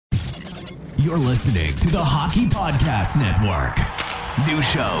You're listening to the Hockey Podcast Network. New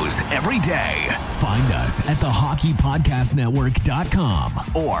shows every day. Find us at thehockeypodcastnetwork.com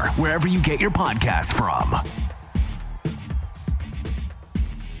or wherever you get your podcasts from.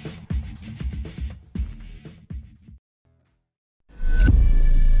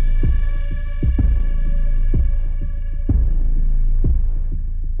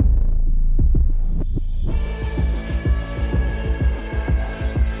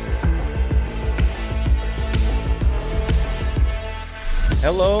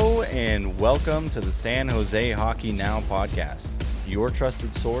 Hello and welcome to the San Jose Hockey Now podcast, your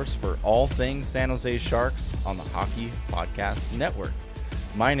trusted source for all things San Jose Sharks on the Hockey Podcast Network.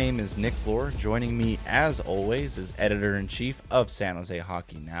 My name is Nick Floor. Joining me as always is editor-in-chief of San Jose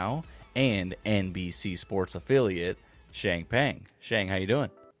Hockey Now and NBC Sports affiliate, Shang Peng. Shang, how you doing?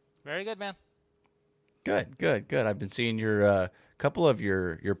 Very good, man. Good. I've been seeing your couple of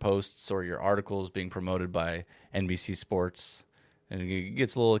your posts or your articles being promoted by NBC Sports. And he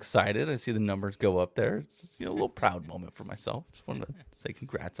gets a little excited. I see the numbers go up there. It's just, a little proud moment for myself. Just wanted to say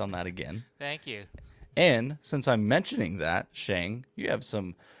congrats on that again. Thank you. And since I'm mentioning that, Shang, you have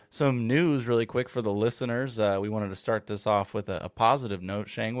some news really quick for the listeners. We wanted to start this off with a positive note.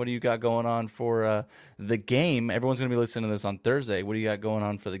 Shang, what do you got going on for the game? Everyone's going to be listening to this on Thursday. What do you got going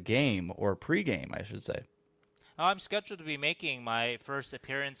on for the game, or pregame, I should say? I'm scheduled to be making my first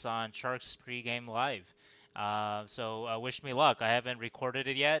appearance on Sharks Pregame Live. So wish me luck. I haven't recorded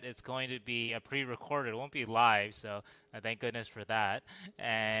it yet. It's going to be pre-recorded. It won't be live, so thank goodness for that.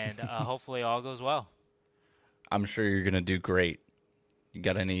 And hopefully all goes well. I'm sure you're going to do great. You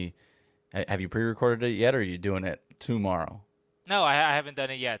got any? Have you pre-recorded it yet, or are you doing it tomorrow? No, I haven't done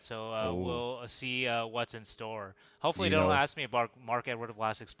it yet, so we'll see what's in store. Hopefully they don't ask me about Marc-Edouard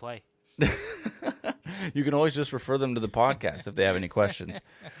Vlasic's play. You can always just refer them to the podcast if they have any questions.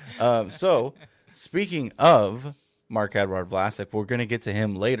 So... Speaking of Marc-Edouard Vlasic, we're going to get to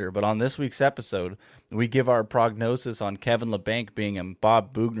him later, but on this week's episode, we give our prognosis on Kevin Labanc being in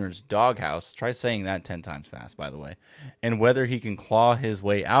Bob Boughner's doghouse. Try saying that 10 times fast, by the way. And whether he can claw his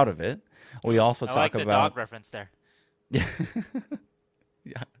way out of it. We also talk like about... the dog reference there. Yeah,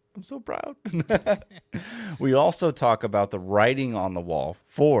 I'm so proud. We also talk about the writing on the wall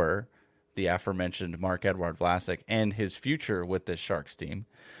for the aforementioned Marc-Edouard Vlasic and his future with this Sharks team.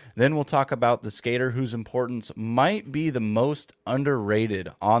 Then we'll talk about the skater whose importance might be the most underrated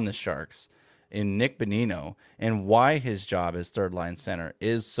on the Sharks in Nick Bonino, and why his job as third-line center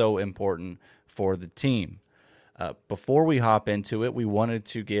is so important for the team. Before we hop into it, we wanted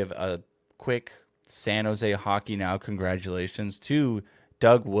to give a quick San Jose Hockey Now congratulations to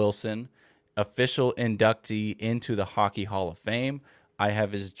Doug Wilson, official inductee into the Hockey Hall of Fame. I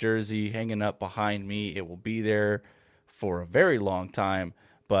have his jersey hanging up behind me. It will be there for a very long time.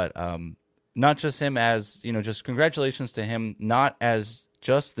 But not just him as, just congratulations to him, not as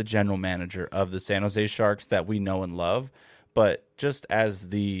just the general manager of the San Jose Sharks that we know and love, but just as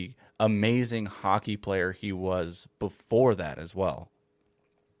the amazing hockey player he was before that as well.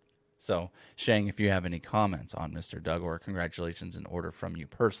 So, Shang, if you have any comments on Mr. Doug or congratulations in order from you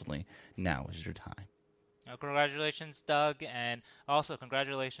personally, now is your time. Congratulations, Doug, and also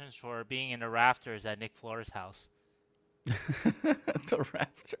congratulations for being in the rafters at Nick Floor's house. The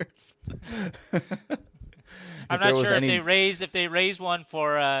Raptors. I'm not sure if they raised one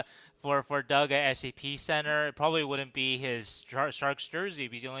for Doug at SAP Center. It probably wouldn't be his Sharks jersey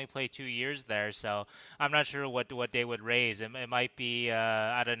because he only played 2 years there. So I'm not sure what they would raise. It might be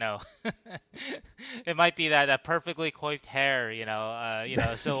I don't know. It might be that perfectly coiffed hair,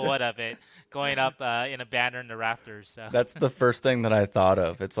 silhouette of it going up in a banner in the rafters. So. That's the first thing that I thought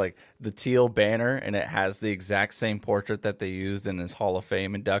of. It's like the teal banner, and it has the exact same portrait that they used in his Hall of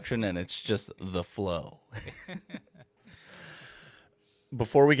Fame induction, and it's just the flow.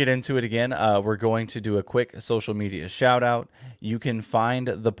 Before we get into it again, we're going to do a quick social media shout out. You can find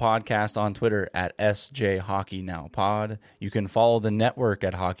the podcast on Twitter at SJHockeyNowPod. You can follow the network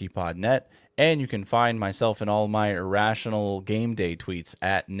at HockeyPodNet, and you can find myself and all my irrational game day tweets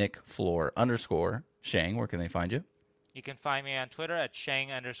at NickFloor_. Shang, where can they find you? You can find me on Twitter at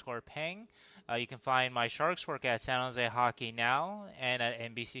Shang_Peng. You can find my Sharks work at San Jose Hockey Now and at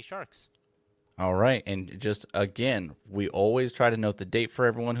NBC Sharks. All right, and just again, we always try to note the date for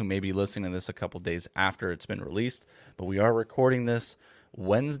everyone who may be listening to this a couple days after it's been released, but we are recording this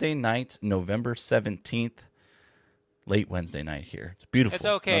Wednesday night, November 17th, late Wednesday night here. It's beautiful. It's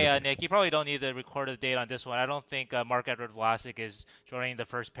okay, Nick. You probably don't need to record a date on this one. I don't think Marc-Edouard Vlasic is joining the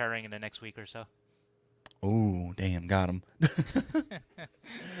first pairing in the next week or so. Oh, damn, got him.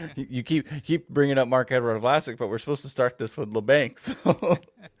 You keep bringing up Marc-Edouard Vlasic, but we're supposed to start this with Labanc. So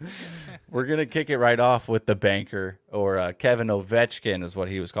We're going to kick it right off with the banker, or Kevin Ovechkin is what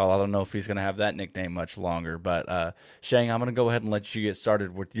he was called. I don't know if he's going to have that nickname much longer, but Shang, I'm going to go ahead and let you get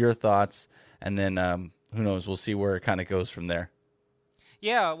started with your thoughts, and then who knows, we'll see where it kind of goes from there.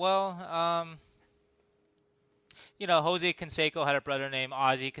 Yeah, well, Jose Canseco had a brother named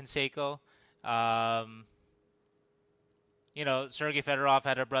Ozzy Canseco. Sergei Fedorov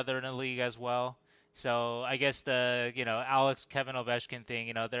had a brother in the league as well. So I guess the Alex Kevin Ovechkin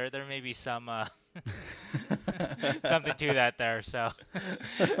thing, there may be some something to that there. So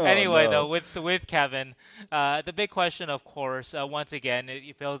anyway, though, with Kevin, the big question, of course, once again,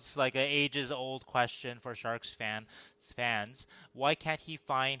 it feels like an ages-old question for Sharks fans. Why can't he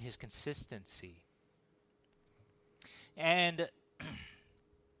find his consistency? And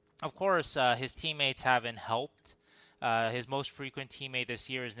of course, his teammates haven't helped. His most frequent teammate this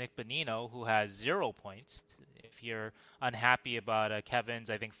year is Nick Bonino, who has 0 points. If you're unhappy about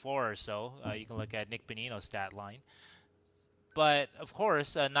Kevin's, I think 4 or so, you can look at Nick Bonino's stat line. But, of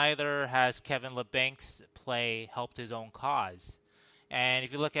course, neither has Kevin Labanc's play helped his own cause. And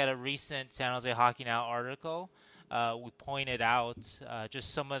if you look at a recent San Jose Hockey Now article, we pointed out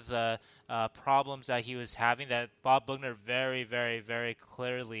just some of the problems that he was having that Bob Boughner very, very, very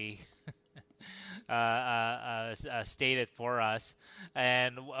clearly stated for us.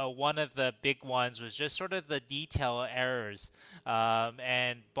 And one of the big ones was just sort of the detail errors.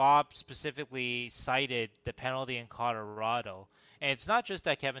 And Bob specifically cited the penalty in Colorado. And it's not just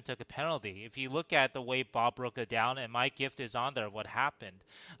that Kevin took a penalty. If you look at the way Bob broke it down, and my gift is on there, what happened.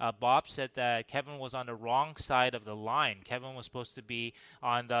 Bob said that Kevin was on the wrong side of the line. Kevin was supposed to be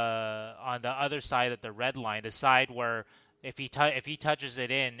on the other side of the red line, the side where if he touches it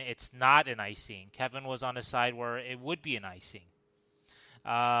in, it's not an icing. Kevin was on the side where it would be an icing.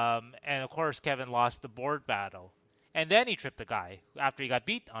 And of course, Kevin lost the board battle. And then he tripped the guy after he got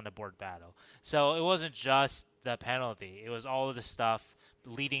beat on the board battle. So it wasn't just the penalty. It was all of the stuff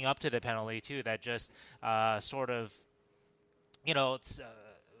leading up to the penalty, too, that just sort of,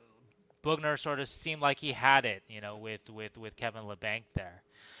 Boughner sort of seemed like he had it, with Kevin Labanc there.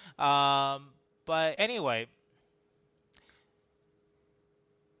 But anyway,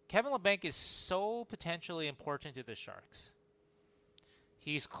 Kevin Labanc is so potentially important to the Sharks.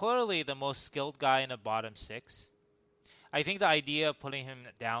 He's clearly the most skilled guy in the bottom six. I think the idea of putting him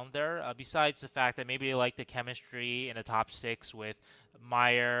down there, besides the fact that maybe they like the chemistry in the top six with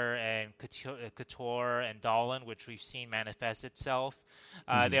Meyer and Couture and Dahlin, which we've seen manifest itself.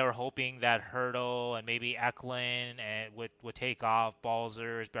 They were hoping that Hurdle and maybe Eklund would take off,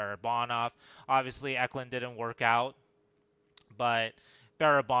 Balzers, Barabanov. Obviously, Eklund didn't work out, but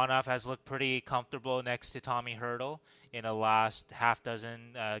Barabanov has looked pretty comfortable next to Tommy Hurdle in the last half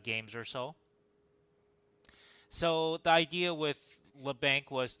dozen games or so. So the idea with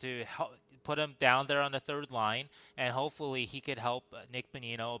Labanc was to put him down there on the third line, and hopefully he could help Nick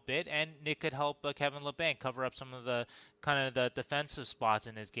Bonino a bit, and Nick could help Kevin Labanc cover up some of the kind of the defensive spots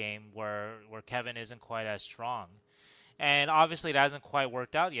in his game where Kevin isn't quite as strong. And obviously it hasn't quite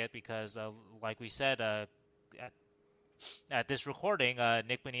worked out yet because, like we said, at this recording,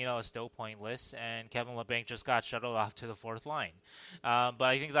 Nick Bonino is still pointless, and Kevin Labanc just got shuttled off to the fourth line. But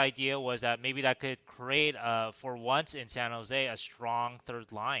I think the idea was that maybe that could create, for once in San Jose, a strong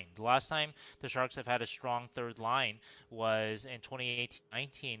third line. The last time the Sharks have had a strong third line was in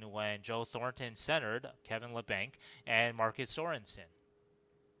 2018-19 when Joe Thornton centered Kevin Labanc and Marcus Sorensen.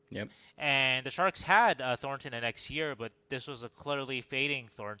 Yep. And the Sharks had Thornton the next year, but this was a clearly fading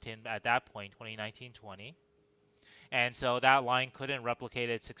Thornton at that point, 2019-20. And so that line couldn't replicate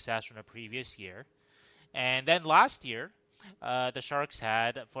its success from the previous year. And then last year, the Sharks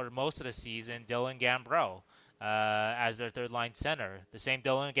had, for most of the season, Dylan Gambrell as their third-line center. The same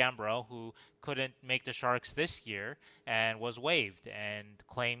Dylan Gambrell who couldn't make the Sharks this year and was waived and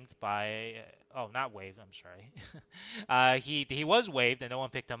claimed by not waived, I'm sorry. He was waived and no one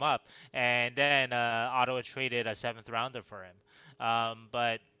picked him up. And then Ottawa traded a seventh-rounder for him.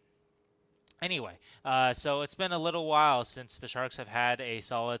 But anyway, so it's been a little while since the Sharks have had a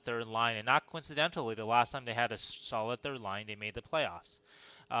solid third line, and not coincidentally, the last time they had a solid third line, they made the playoffs.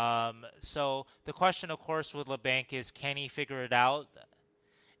 So the question, of course, with Labanc is, can he figure it out?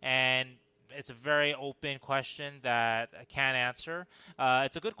 And it's a very open question that I can't answer.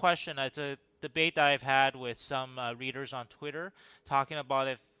 It's a good question. It's a debate that I've had with some readers on Twitter talking about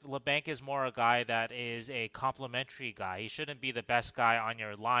if LeBanc is more a guy that is a complementary guy. He shouldn't be the best guy on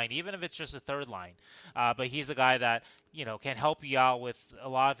your line, even if it's just a third line. But he's a guy that can help you out with a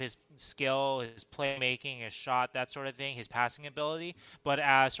lot of his skill, his playmaking, his shot, that sort of thing, his passing ability, but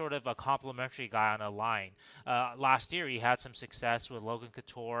as sort of a complementary guy on a line. Last year, he had some success with Logan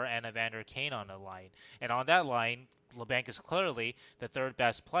Couture and Evander Kane on the line. And on that line, LeBanc is clearly the third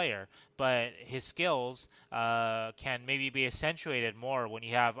best player, but his skills can maybe be accentuated more when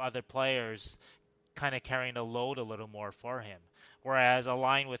you have other players kind of carrying the load a little more for him. Whereas a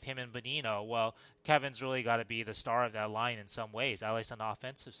line with him and Bonino, well, Kevin's really got to be the star of that line in some ways, at least on the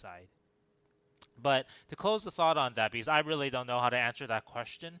offensive side. But to close the thought on that, because I really don't know how to answer that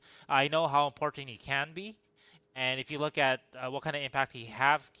question, I know how important he can be. And if you look at what kind of impact he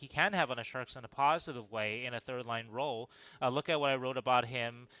can have on the Sharks in a positive way in a third-line role, look at what I wrote about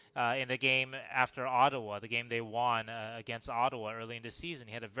him in the game after Ottawa, the game they won against Ottawa early in the season.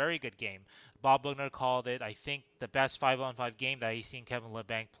 He had a very good game. Bob Bugner called it, I think, the best 5-on-5 game that he's seen Kevin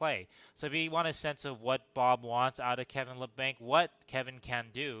Labanc play. So if you want a sense of what Bob wants out of Kevin Labanc, what Kevin can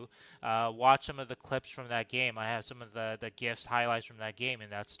do, watch some of the clips from that game. I have some of the GIFs, highlights from that game in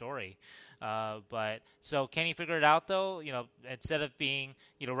that story. But so can he figure it out though? Instead of being,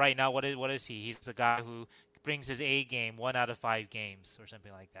 right now, what is he? He's a guy who brings his A game 1 out of 5 games or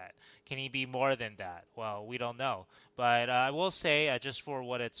something like that. Can he be more than that? Well, we don't know. But I will say, just for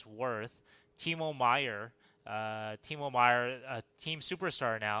what it's worth, Timo Meier, a team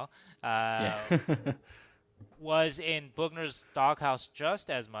superstar now, was in Bugner's doghouse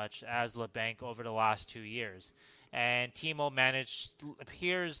just as much as LeBanc over the last 2 years. And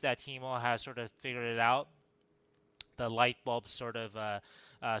appears that Timo has sort of figured it out. The light bulb sort of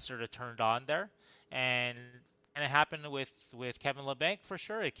turned on there. And it happened with Kevin Labanc, for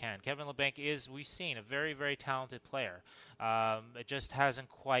sure it can. Kevin Labanc is, we've seen, a very, very talented player. It just hasn't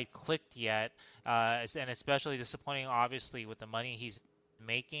quite clicked yet, and especially disappointing, obviously, with the money he's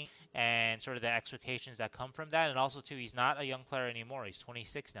making and sort of the expectations that come from that. And also, too, he's not a young player anymore. He's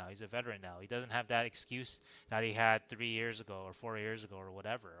 26 now. He's a veteran now. He doesn't have that excuse that he had 3 years ago or 4 years ago or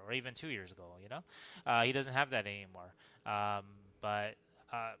whatever, or even 2 years ago, He doesn't have that anymore.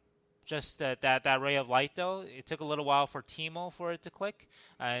 Just that ray of light, though, it took a little while for Timo for it to click,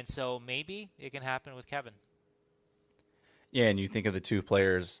 and so maybe it can happen with Kevin. Yeah, and you think of the two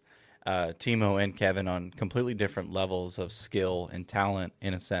players, Timo and Kevin, on completely different levels of skill and talent,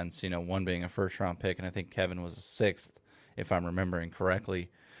 in a sense. One being a first-round pick, and I think Kevin was a 6th, if I'm remembering correctly.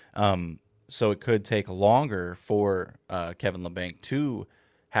 So it could take longer for Kevin Labanc to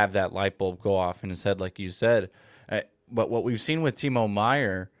have that light bulb go off in his head, like you said. But what we've seen with Timo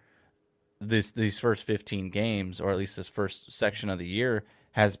Meier these first 15 games, or at least this first section of the year,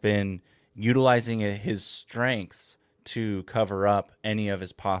 has been utilizing his strengths to cover up any of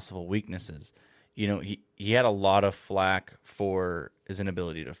his possible weaknesses. He had a lot of flack for his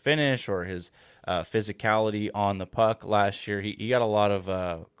inability to finish or his physicality on the puck last year. He got a lot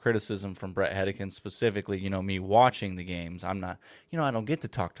of criticism from Brett Hedican specifically. Me watching the games, I'm not, I don't get to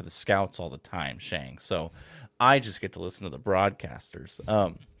talk to the scouts all the time, Shang. So I just get to listen to the broadcasters.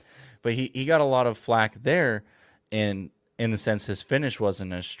 But he got a lot of flack there in the sense his finish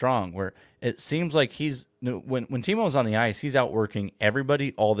wasn't as strong, where it seems like when Timo's on the ice, he's outworking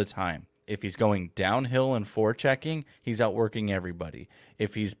everybody all the time. If he's going downhill and forechecking, he's outworking everybody.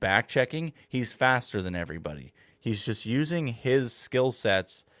 If he's back checking, he's faster than everybody. He's just using his skill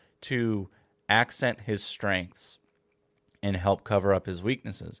sets to accent his strengths and help cover up his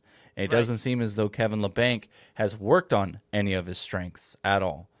weaknesses. And it doesn't seem as though Kevin Labanc has worked on any of his strengths at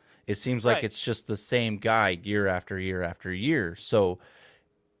all. It seems like it's just the same guy year after year after year. So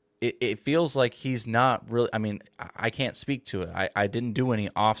it feels like he's not really, I mean, I can't speak to it. I didn't do any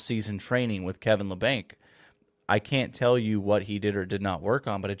off-season training with Kevin Labanc. I can't tell you what he did or did not work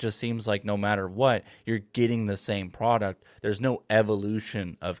on, but it just seems like no matter what, you're getting the same product. There's no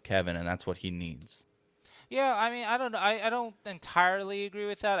evolution of Kevin, and that's what he needs. Yeah, I mean, I don't know. I don't entirely agree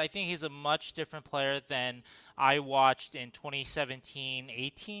with that. I think he's a much different player than I watched in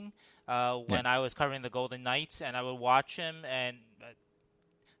 2017-18 when I was covering the Golden Knights, and I would watch him, and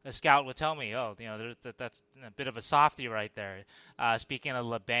a scout would tell me, that's a bit of a softie right there. Speaking of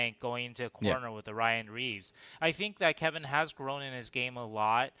LeBanc going into a corner with the Ryan Reeves. I think that Kevin has grown in his game a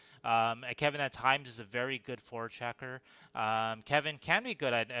lot. Kevin at times is a very good forechecker. Kevin can be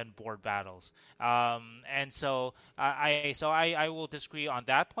good at board battles. And so I will disagree on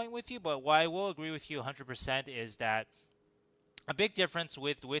that point with you, but what I will agree with you 100% is that a big difference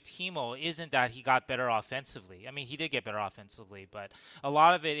with Timo isn't that he got better offensively. I mean, he did get better offensively, but a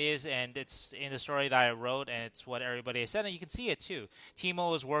lot of it is, and it's in the story that I wrote, and it's what everybody has said, and you can see it too.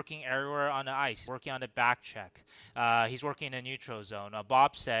 Timo is working everywhere on the ice, working on the back check. He's working in the neutral zone.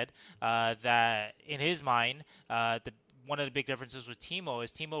 Bob said that in his mind, one of the big differences with Timo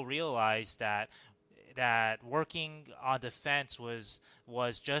is Timo realized that working on defense was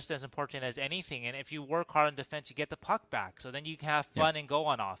just as important as anything. And if you work hard on defense, you get the puck back. So then you can have fun and go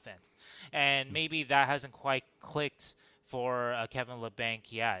on offense. And maybe that hasn't quite clicked for Kevin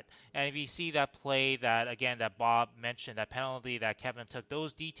LeBanc yet. And if you see that play that Bob mentioned, that penalty that Kevin took,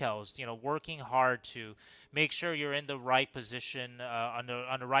 those details, working hard to make sure you're in the right position on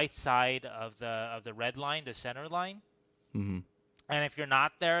the right side of the red line, the center line. Mm-hmm. And if you're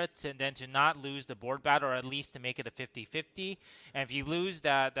not there, then to not lose the board battle, or at least to make it a 50-50. And if you lose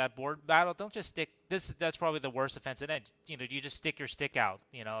that board battle, don't just stick. That's probably the worst offensive end. You just stick your stick out.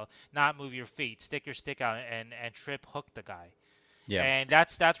 Not move your feet. Stick your stick out and trip hook the guy. Yeah. And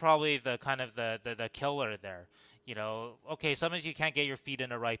that's probably the kind of the killer there. Okay, sometimes you can't get your feet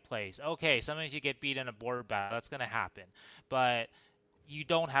in the right place. Okay, sometimes you get beat in a board battle. That's going to happen. But you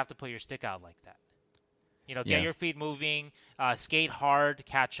don't have to put your stick out like that. Get your feet moving, skate hard,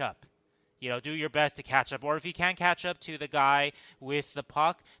 catch up. Do your best to catch up. Or if you can't catch up to the guy with the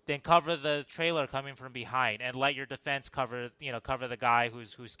puck, then cover the trailer coming from behind and let your defense cover the guy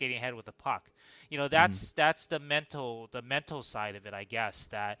who's skating ahead with the puck. That's the mental side of it, I guess.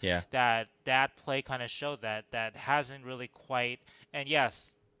 That play kind of showed that hasn't really quite. And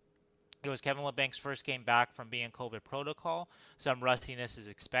yes, it was Kevin LeBanc's first game back from being COVID protocol. Some rustiness is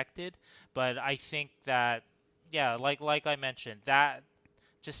expected, but I think that, like I mentioned, that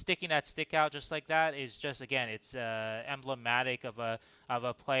just sticking that stick out just like that is just, again, it's emblematic of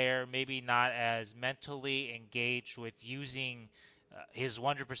a player maybe not as mentally engaged with using his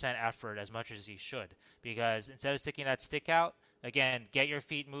 100% effort as much as he should. Because instead of sticking that stick out, again, get your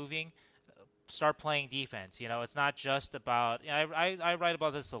feet moving. Start playing defense. It's not just about. I write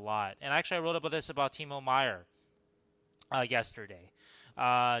about this a lot, and actually I wrote about this about Timo Meier yesterday.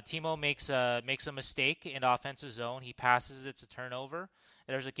 Timo makes a mistake in the offensive zone. He passes, it's a turnover.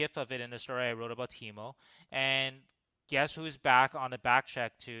 There's a GIF of it in the story I wrote about Timo, and guess who's back on the back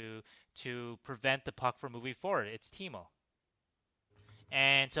check to prevent the puck from moving forward? It's Timo.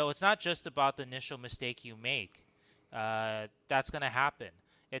 And so it's not just about the initial mistake you make. That's going to happen.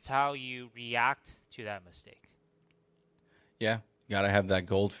 It's how you react to that mistake. Yeah, you got to have that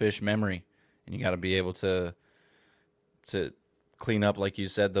goldfish memory, and you got to be able to clean up, like you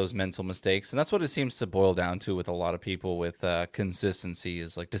said, those mental mistakes. And that's what it seems to boil down to with a lot of people with consistency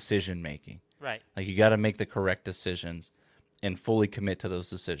is like decision making. Right. Like you got to make the correct decisions and fully commit to those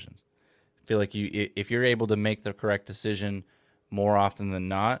decisions. I feel like if you're able to make the correct decision more often than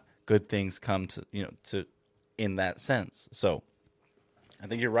not, good things come to in that sense. So I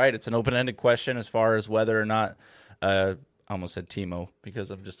think you're right. It's an open-ended question as far as whether or not I almost said Timo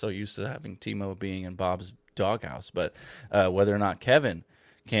because I'm just so used to having Timo being in Bob's doghouse, but whether or not Kevin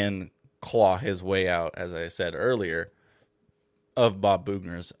can claw his way out, as I said earlier, of Bob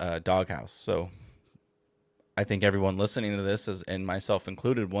Boughner's doghouse. So I think everyone listening to this, and myself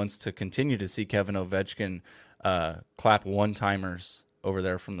included, wants to continue to see Kevin Ovechkin clap one-timers over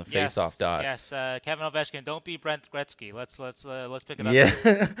there from the face-off dot. Yes, Kevin Ovechkin, don't be Brent Gretzky. Let's pick it up.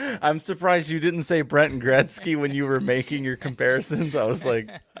 Yeah, I'm surprised you didn't say Brent and Gretzky when you were making your comparisons. I was like,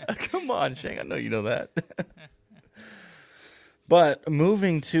 come on, Shane, I know you know that. But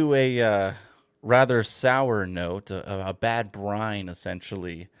moving to a rather sour note, a bad brine,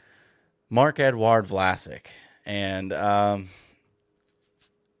 essentially, Marc-Edouard Vlasic. And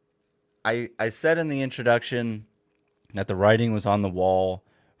I said in the introduction that the writing was on the wall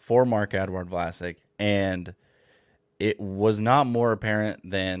for Marc-Edouard Vlasic, and it was not more apparent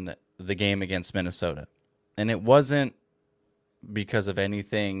than the game against Minnesota. And it wasn't because of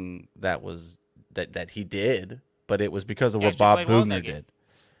anything that he did, but it was because of what Bob Boughner did.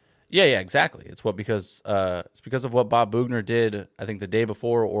 Yeah, exactly. It's because of what Bob Boughner did, I think the day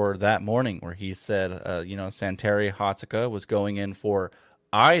before or that morning, where he said, Santeri Hatakka was going in for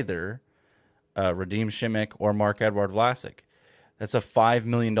either Radim Šimić or Marc-Edouard Vlasic. That's a $5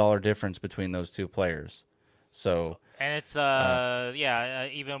 million difference between those two players. So, and it's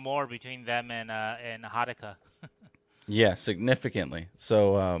even more between them and Hatakka. Yeah, significantly.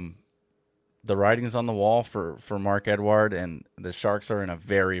 So the writing's on the wall for Marc-Edouard, and the Sharks are in a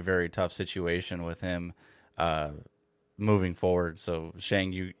very, very tough situation with him moving forward. So,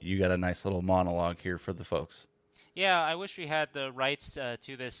 Shang, you got a nice little monologue here for the folks. Yeah, I wish we had the rights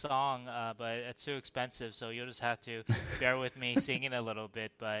to this song, but it's too expensive, so you'll just have to bear with me singing a little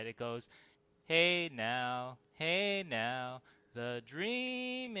bit. But it goes, hey now, the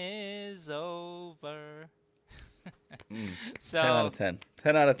dream is over. 10 out So of 10.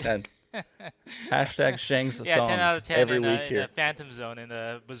 10 out of 10. Hashtag Shang's yeah, 10 out songs of 10 every in week in here. a Phantom Zone in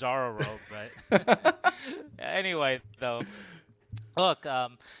the Bizarro world. But anyway, though, look,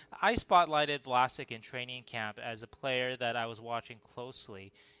 I spotlighted Vlasic in training camp as a player that I was watching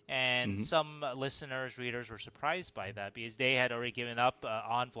closely. And some listeners, readers were surprised by that because they had already given up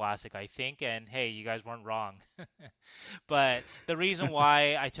on Vlasic, I think. And hey, you guys weren't wrong. But the reason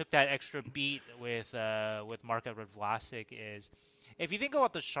why I took that extra beat with Mark-Edward Vlasic is, if you think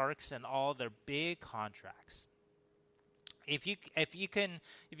about the Sharks and all their big contracts, if you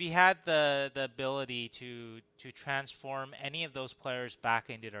had the ability to transform any of those players back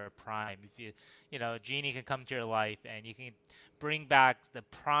into their prime, if Genie can come to your life and you can bring back the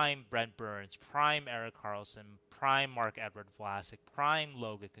prime Brent Burns, prime Erik Karlsson, prime Mark-Edward Vlasic, prime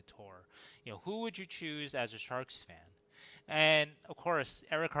Logan Couture, who would you choose as a Sharks fan? And of course,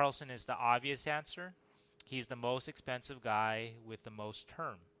 Erik Karlsson is the obvious answer. He's the most expensive guy with the most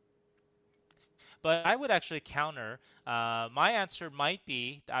term. But I would actually counter. My answer might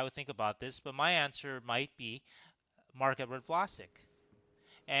be, I would think about this, but my answer might be Mark-Edward Vlasic.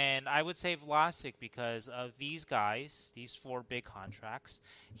 And I would say Vlasic because of these guys, these four big contracts.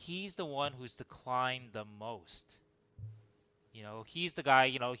 He's the one who's declined the most. He's the guy,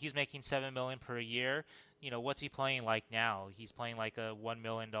 he's making $7 million per year. What's he playing like now? He's playing like a $1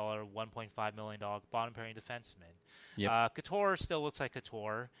 million, $1.5 million bottom pairing defenseman. Yep. Couture still looks like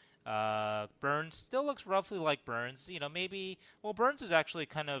Couture. Burns still looks roughly like Burns. Burns is actually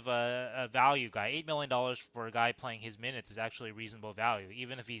kind of a value guy. $8 million for a guy playing his minutes is actually reasonable value,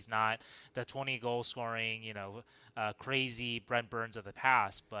 even if he's not the 20 goal scoring, crazy Brent Burns of the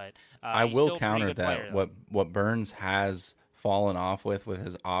past. But I he's will still a pretty counter good that. player, What Burns has fallen off with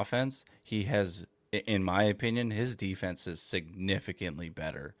his offense, he has, in my opinion, his defense is significantly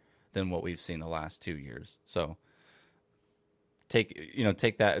better than what we've seen the last 2 years. So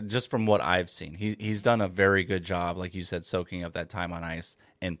take that just from what I've seen. He's done a very good job, like you said, soaking up that time on ice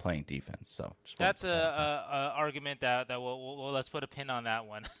and playing defense. So That's a argument that we'll let's put a pin on that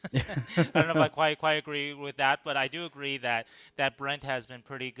one. I don't know if I quite agree with that, but I do agree that Brent has been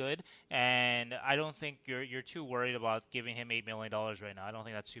pretty good, and I don't think you're too worried about giving him $8 million right now. I don't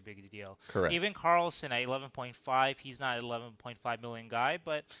think that's too big a deal. Correct. Even Carlson at 11.5, he's not an 11.5 million guy,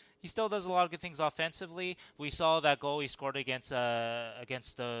 but he still does a lot of good things offensively. We saw that goal he scored against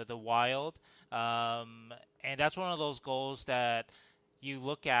the Wild, and that's one of those goals that you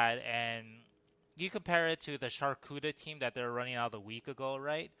look at and you compare it to the Charcuterie team that they're running out a week ago,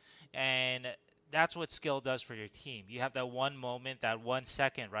 right? And that's what skill does for your team. You have that one moment, that 1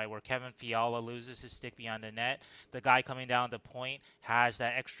 second, right, where Kevin Fiala loses his stick beyond the net. The guy coming down the point has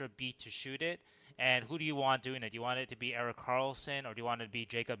that extra beat to shoot it. And who do you want doing it? Do you want it to be Erik Karlsson or do you want it to be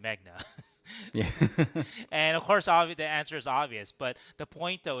Jacob Megna? Yeah. And of course, the answer is obvious. But the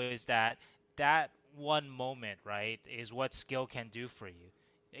point, though, is that one moment, right, is what skill can do for you.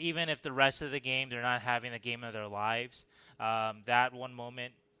 Even if the rest of the game they're not having the game of their lives, that one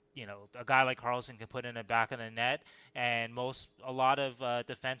moment, a guy like Karlsson can put in the back of the net, and a lot of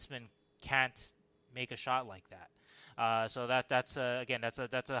defensemen can't make a shot like that. So that's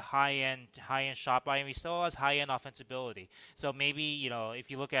a high end shot by him. He still has high end offensibility. So maybe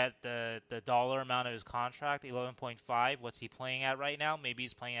if you look at the dollar amount of his contract, 11.5, what's he playing at right now? Maybe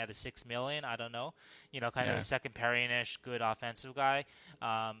he's playing at a $6 million. I don't know. Kind of a second pairing-ish, good offensive guy.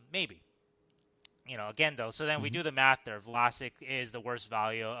 Maybe. Again though. So then we do the math there. Vlasic is the worst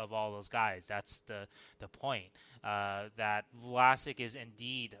value of all those guys. That's the point. That Vlasic is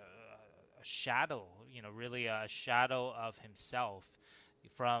indeed a shadow, really a shadow of himself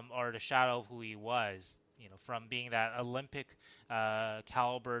or the shadow of who he was, from being that Olympic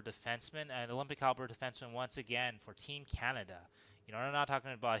caliber defenseman, and Olympic caliber defenseman once again for Team Canada. I'm not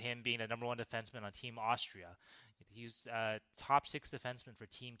talking about him being the number one defenseman on Team Austria. He's top 6 defenseman for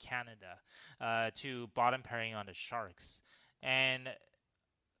Team Canada, to bottom pairing on the Sharks. And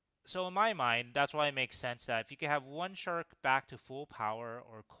so in my mind, that's why it makes sense that if you could have one Shark back to full power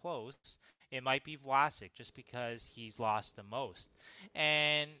or close, it might be Vlasic, just because he's lost the most.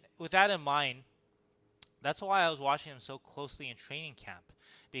 And with that in mind, that's why I was watching him so closely in training camp,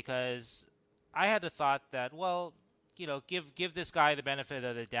 because I had the thought that, well, give this guy the benefit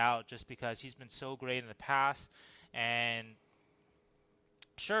of the doubt just because he's been so great in the past. And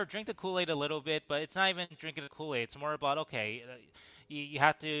sure, drink the Kool-Aid a little bit, but it's not even drinking the Kool-Aid. It's more about, okay, you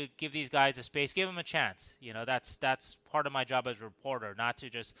have to give these guys a space, give them a chance. That's part of my job as a reporter, not to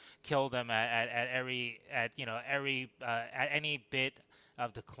just kill them at any bit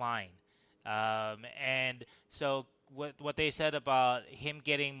of decline. And so what they said about him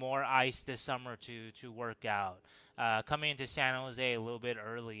getting more ice this summer to work out, coming into San Jose a little bit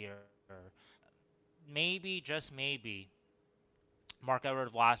earlier, maybe, just maybe, Marc-Edouard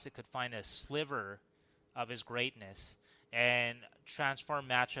Vlasic could find a sliver of his greatness and transform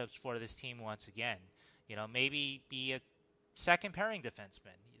matchups for this team once again. Maybe be a second pairing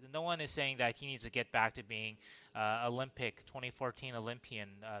defenseman. No one is saying that he needs to get back to being Olympic 2014 Olympian,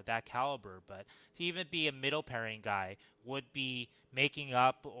 that caliber, but to even be a middle pairing guy would be making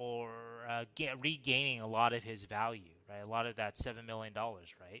up or regaining a lot of his value, right? A lot of that $7 million,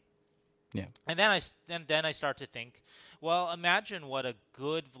 right? Yeah. And then I start to think, well, imagine what a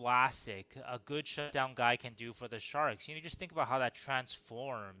good Vlasic, a good shutdown guy, can do for the Sharks. Just think about how that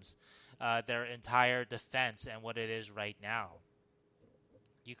transforms their entire defense and what it is right now.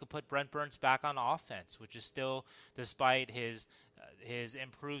 You could put Brent Burns back on offense, which is still, despite his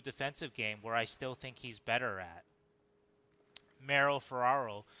improved defensive game, where I still think he's better at. Mario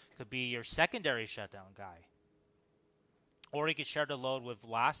Ferraro could be your secondary shutdown guy. Or he could share the load with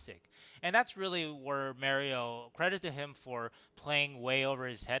Vlasic. And that's really where Mario, credit to him for playing way over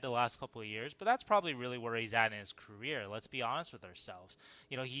his head the last couple of years, but that's probably really where he's at in his career. Let's be honest with ourselves.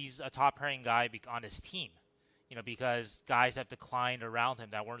 He's a top pairing guy on his team, because guys have declined around him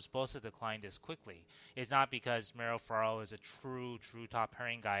that weren't supposed to decline this quickly. It's not because Mario Ferraro is a true top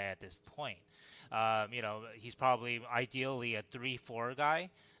pairing guy at this point. He's probably ideally a 3-4 guy,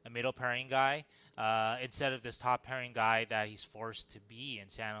 a middle pairing guy, instead of this top pairing guy that he's forced to be in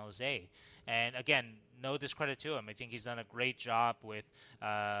San Jose. And again, no discredit to him. I think he's done a great job with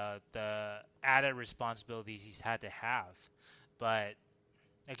the added responsibilities he's had to have. But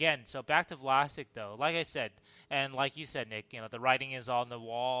again, so back to Vlasic, though. Like I said, and like you said, Nick, the writing is on the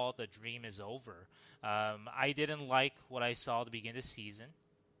wall. The dream is over. I didn't like what I saw to begin the season.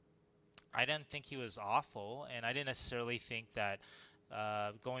 I didn't think he was awful, and I didn't necessarily think that,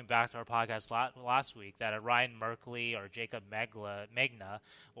 going back to our podcast last week, that a Ryan Merkley or Jacob Megna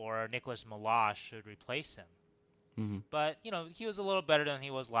or Nicholas Milosh should replace him. Mm-hmm. But, he was a little better than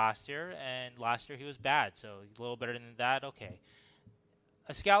he was last year, and last year he was bad, so he's a little better than that, okay.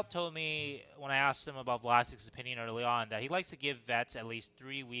 A scout told me when I asked him about Vlasic's opinion early on that he likes to give vets at least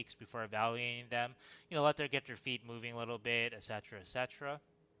 3 weeks before evaluating them, let them get their feet moving a little bit, etc., etc.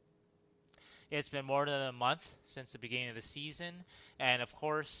 It's been more than a month since the beginning of the season, and of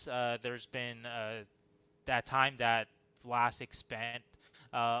course, there's been that time that Vlasic spent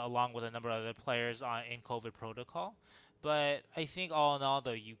along with a number of other players in COVID protocol. But I think all in all,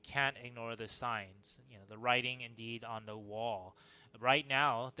 though, you can't ignore the signs. The writing indeed on the wall. Right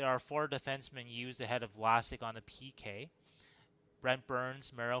now, there are 4 defensemen used ahead of Vlasic on the PK: Brent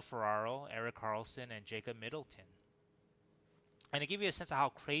Burns, Mario Ferraro, Erik Karlsson, and Jacob Middleton. And to give you a sense of how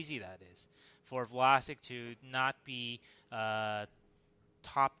crazy that is, for Vlasic to not be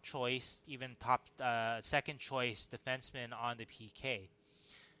top choice, even top second choice defenseman on the PK.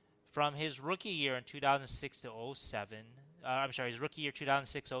 From his rookie year in 2006 to 07, his rookie year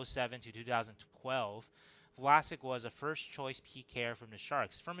 2006-07 to 2012, Vlasic was a first choice PKer from the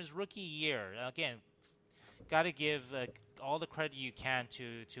Sharks. From his rookie year, again, got to give all the credit you can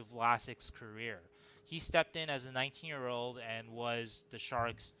to Vlasic's career. He stepped in as a 19-year-old and was the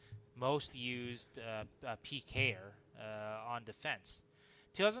Sharks' most used PKer on defense.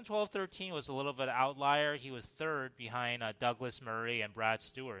 2012-13 was a little bit of an outlier. He was third behind Douglas Murray and Brad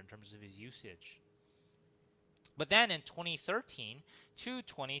Stewart in terms of his usage. But then in 2013 to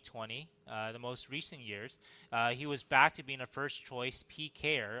 2020, the most recent years, he was back to being a first-choice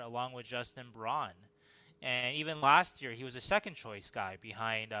PKer along with Justin Braun. And even last year, he was a second-choice guy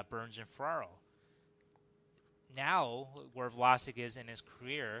behind Burns and Ferraro. Now, where Vlasic is in his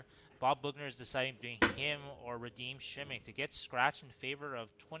career, Bob Boughner is deciding between him or Radim Šimić to get scratched in favor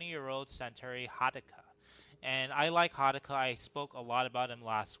of 20-year-old Santeri Hatakka. And I like Hatakka. I spoke a lot about him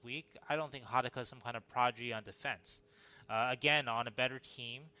last week. I don't think Hatakka is some kind of prodigy on defense. Again, on a better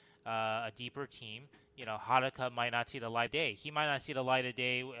team, a deeper team, Hatakka might not see the light of day. He might not see the light of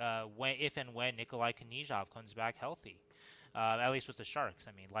day if and when Nikolai Knizhov comes back healthy, at least with the Sharks.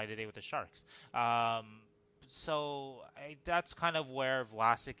 Light of day with the Sharks. So that's kind of where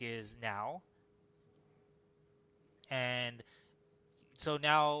Vlasic is now. And so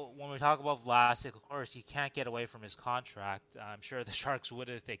now when we talk about Vlasic, of course, you can't get away from his contract. I'm sure the Sharks would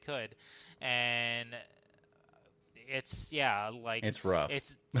if they could. And it's like It's rough.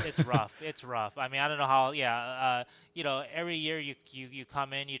 It's rough. It's rough. I mean, I don't know how. Every year you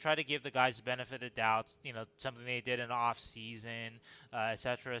come in, you try to give the guys the benefit of doubt. Something they did in the off season, et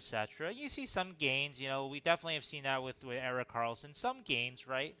cetera, et cetera. You see some gains. We definitely have seen that with Erik Karlsson. Some gains,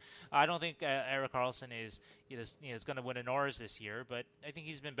 right? I don't think Erik Karlsson is going to win a Norris this year, but I think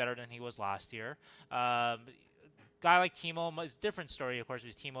he's been better than he was last year. Guy like Timo is a different story, of course,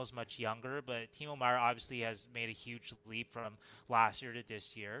 because Timo's much younger, but Timo Meier obviously has made a huge leap from last year to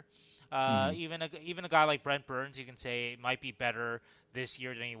this year. Even a guy like Brent Burns, you can say might be better this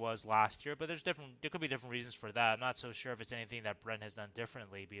year than he was last year, but there could be different reasons for that. I'm not so sure if it's anything that Brent has done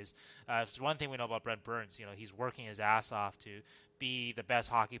differently, because if there's one thing we know about Brent Burns, he's working his ass off to be the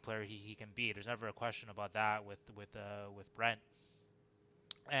best hockey player he can be. There's never a question about that with Brent.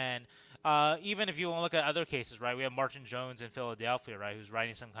 And even if you want to look at other cases, right, we have Martin Jones in Philadelphia, right, who's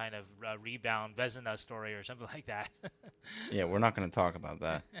writing some kind of rebound Vezina story or something like that. Yeah, we're not going to talk about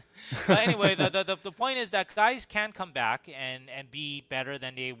that. But anyway, the point is that guys can come back and be better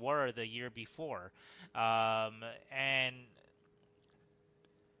than they were the year before. And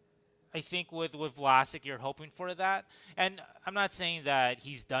I think with Vlasic, you're hoping for that. And I'm not saying that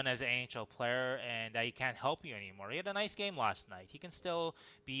he's done as an NHL player and that he can't help you anymore. He had a nice game last night. He can still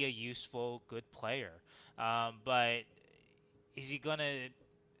be a useful, good player. But is he going to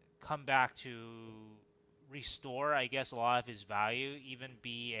come back to restore, I guess, a lot of his value, even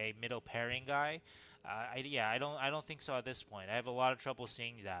be a middle pairing guy? I don't think so at this point. I have a lot of trouble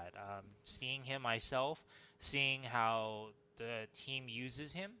seeing that. Seeing him myself, seeing how the team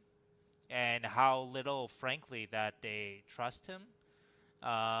uses him, and how little, frankly, that they trust him,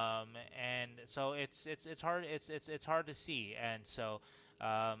 and so it's hard. It's hard to see, and so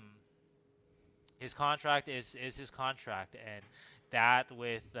his contract is his contract, and that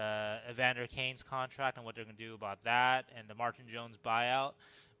with Evander Kane's contract and what they're going to do about that, and the Martin Jones buyout.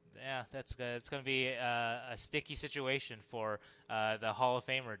 Yeah, that's good. It's going to be a sticky situation for the Hall of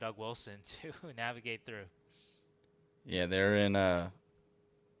Famer Doug Wilson to navigate through. Yeah, they're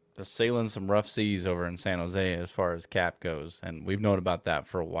sailing some rough seas over in San Jose as far as cap goes, and we've known about that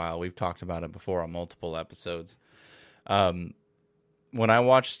for a while. We've talked about it before on multiple episodes. When I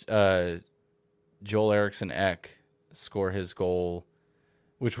watched Joel Eriksson Ek score his goal,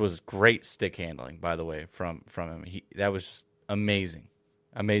 which was great stick handling, by the way, from him. That was amazing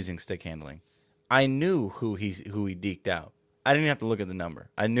stick handling. I knew who he deked out. I didn't have to look at the number.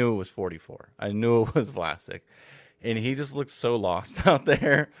 I knew it was 44. I knew it was Vlasic. And he just looked so lost out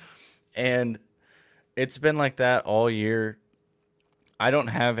there. And it's been like that all year. I don't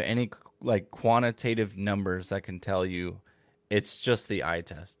have any quantitative numbers that can tell you. It's just the eye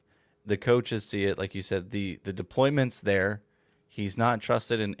test. The coaches see it, like you said, the deployment's there. He's not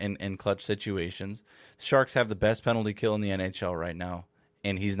trusted in clutch situations. The Sharks have the best penalty kill in the NHL right now,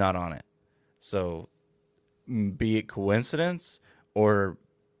 and he's not on it. So be it coincidence or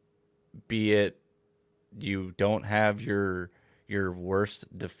be it you don't have your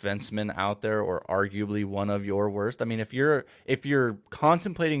worst defenseman out there, or arguably one of your worst. I mean, if you're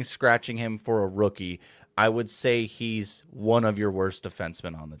contemplating scratching him for a rookie, I would say he's one of your worst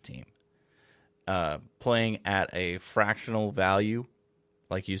defensemen on the team. Playing at a fractional value,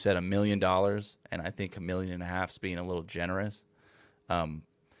 like you said, $1 million, and I think $1.5 million being a little generous.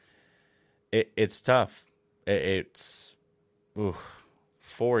 It's tough. It's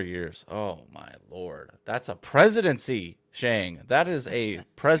 4 years. Oh my Lord, that's a presidency, Shang. That is a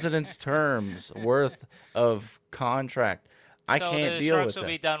president's terms worth of contract. I can't deal with it. So the Sharks will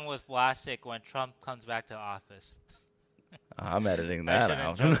be done with Vlasic when Trump comes back to office. I'm editing that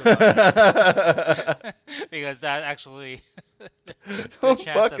out. Because that actually don't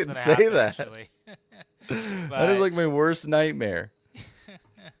fucking say that. That is like my worst nightmare.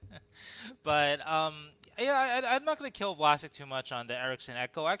 But I'm not going to kill Vlasic too much on the Eriksson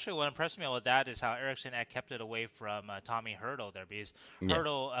Echo. Actually, what impressed me with that is how Eriksson Ek kept it away from Tommy Hurdle there, because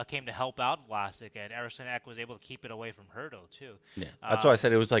Hurdle came to help out Vlasic, and Eriksson Ek was able to keep it away from Hurdle too. Yeah, that's why I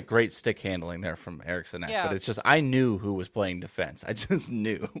said it was like great stick handling there from Eriksson Ek. Yeah. But it's just I knew who was playing defense. I just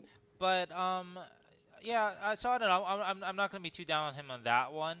knew. But so I don't know. I'm not going to be too down on him on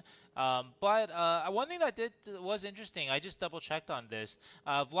that one. But one thing that was interesting, I just double checked on this.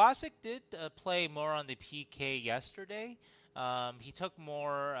 Vlasic did play more on the PK yesterday. He took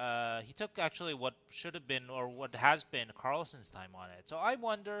more. He took actually what should have been, or what has been, Karlsson's time on it. So I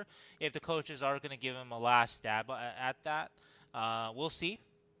wonder if the coaches are going to give him a last stab at that. We'll see.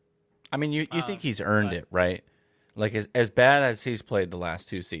 I mean, you think he's earned it, right? Like as bad as he's played the last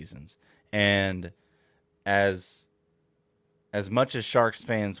 2 seasons, and as much as Sharks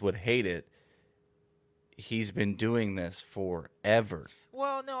fans would hate it, he's been doing this forever.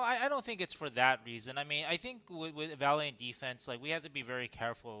 Well, no, I don't think it's for that reason. I mean, I think with Valiant defense, like we have to be very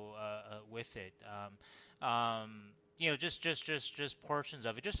careful with it. Just portions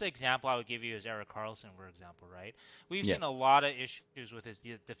of it. Just an example I would give you is Eric Carlson, for example, right? We've Yeah. seen a lot of issues with his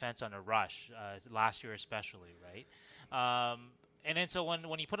defense on a rush last year, especially, right? And then so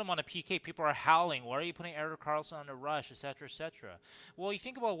when you put him on a PK, people are howling. Why are you putting Eric Carlson on a rush, et cetera, et cetera? Well, you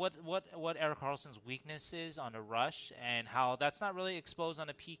think about what Eric Carlson's weakness is on a rush and how that's not really exposed on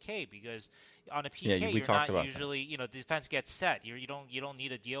a PK, because on a PK we you're talked not about usually defense gets set. You don't need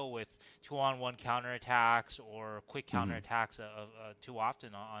to deal with 2-on-1 counterattacks or quick counterattacks too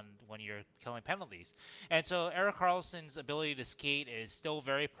often on when you're killing penalties. And so Eric Carlson's ability to skate is still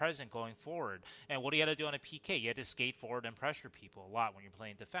very present going forward. And what do you got to do on a PK? You had to skate forward and pressure people a lot when you're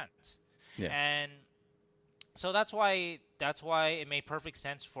playing defense. Yeah. And so that's why it made perfect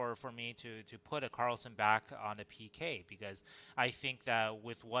sense for me to put a Carlson back on a PK, because I think that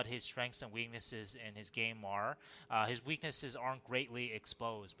with what his strengths and weaknesses in his game are, his weaknesses aren't greatly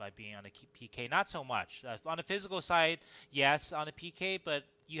exposed by being on a PK. Not so much. On the physical side, yes, on a PK, but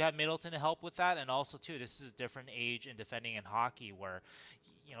you have Middleton to help with that, and also too, this is a different age in defending in hockey where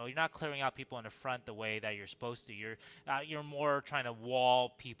you're not clearing out people in the front the way that you're supposed to. You're more trying to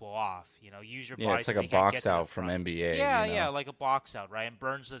wall people off. Use your body. It's like so a they can't box get to the out from front. NBA. Yeah, like a box out, right? And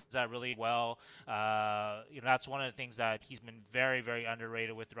Burns does that really well. That's one of the things that he's been very, very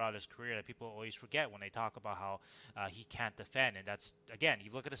underrated with throughout his career that people always forget when they talk about how he can't defend. And that's, again,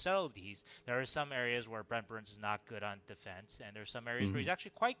 you look at the subtleties. There are some areas where Brent Burns is not good on defense, and there's some areas where he's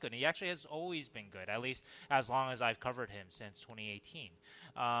actually quite good. And he actually has always been good, at least as long as I've covered him since 2018.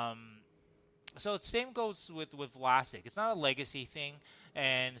 So same goes with Vlasic. It's not a legacy thing,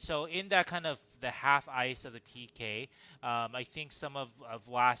 and so in that kind of the half ice of the PK, I think some of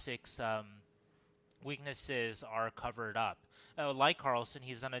Vlasic's weaknesses are covered up. Like Carlson,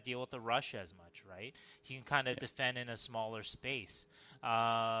 he's going to deal with the rush as much, right? He can kind of defend in a smaller space. He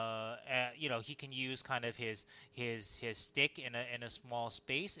can use kind of his stick in a small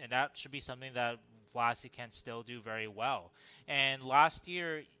space, and that should be something that Vlasic can still do very well. And last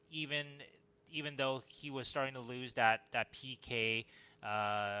year, even though he was starting to lose that PK,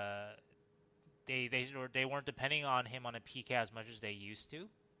 they weren't depending on him on a PK as much as they used to.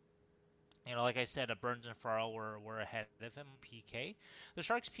 Like I said, Burns and Farrell were ahead of him PK. The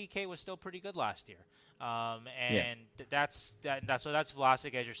Sharks PK was still pretty good last year, that's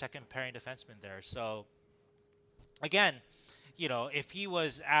Vlasic as your second pairing defenseman there. So again, if he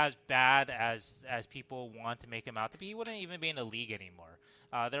was as bad as people want to make him out to be, he wouldn't even be in the league anymore.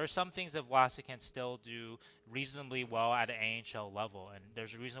 There are some things that Vlasic can still do reasonably well at an NHL level, and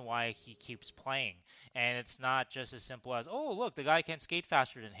there's a reason why he keeps playing. And it's not just as simple as, oh, look, the guy can skate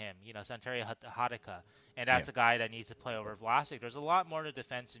faster than him, Santeri Hatakka, and that's a guy that needs to play over Vlasic. There's a lot more to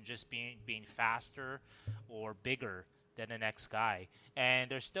defense than just being faster or bigger than the next guy.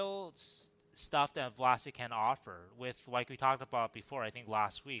 And there's still stuff that Vlasic can offer with, like we talked about before, I think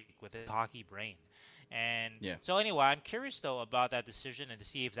last week, with his hockey brain. And so anyway, I'm curious, though, about that decision and to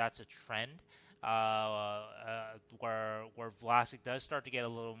see if that's a trend where Vlasic does start to get a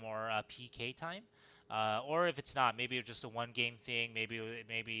little more PK time. Or if it's not, maybe it's just a one-game thing. Maybe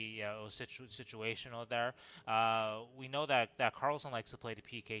it was situational there. We know that Carlson likes to play the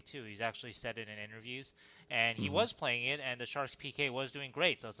PK too. He's actually said it in interviews, and he was playing it, and the Sharks PK was doing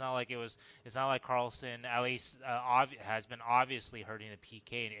great. So it's not like Carlson, at least has been obviously hurting the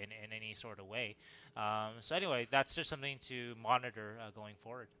PK in any sort of way. So anyway, that's just something to monitor going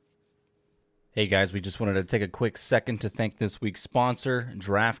forward. Hey guys, we just wanted to take a quick second to thank this week's sponsor,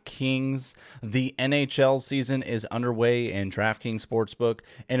 DraftKings. The NHL season is underway, and DraftKings Sportsbook,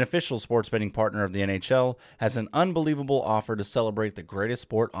 an official sports betting partner of the NHL, has an unbelievable offer to celebrate the greatest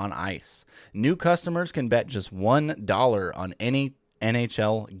sport on ice. New customers can bet just $1 on any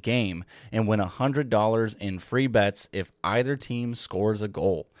NHL game and win $100 in free bets if either team scores a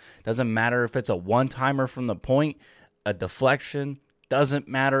goal. Doesn't matter if it's a one-timer from the point, a deflection, doesn't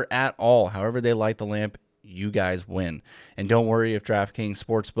matter at all. However they light the lamp, you guys win. And don't worry if DraftKings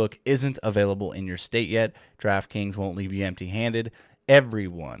Sportsbook isn't available in your state yet. DraftKings won't leave you empty-handed.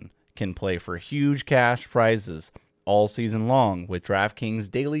 Everyone can play for huge cash prizes all season long with DraftKings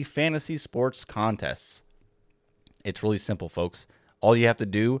daily fantasy sports contests. It's really simple, folks. All you have to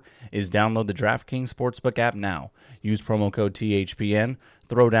do is download the DraftKings Sportsbook app now. Use promo code THPN,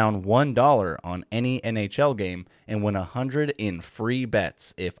 throw down $1 on any NHL game, and win $100 in free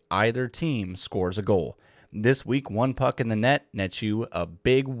bets if either team scores a goal. This week, one puck in the net nets you a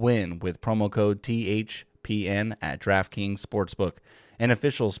big win with promo code THPN at DraftKings Sportsbook, an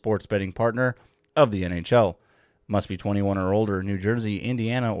official sports betting partner of the NHL. Must be 21 or older. New Jersey,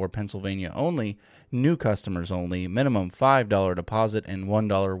 Indiana, or Pennsylvania only. New customers only. Minimum $5 deposit and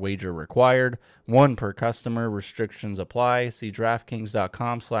 $1 wager required. One per customer. Restrictions apply. See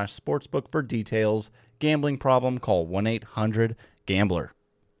DraftKings.com/sportsbook for details. Gambling problem? Call 1-800-GAMBLER.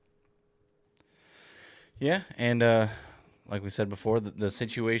 Yeah, and like we said before, the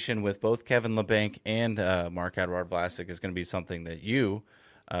situation with both Kevin LeBanc and Marc-Edouard Vlasic is going to be something that you,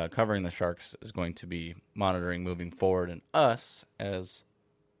 covering the Sharks, is going to be monitoring moving forward, and us as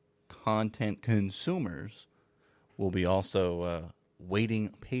content consumers will be also waiting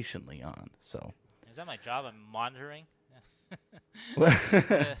patiently on. So, is that my job? I'm monitoring.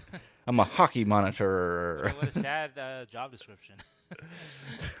 I'm a hockey monitor. What a sad job description.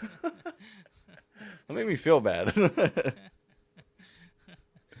 That made me feel bad.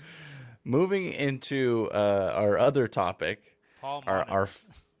 Moving into our other topic, our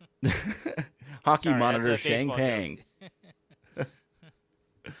hockey monitor Shang Pang.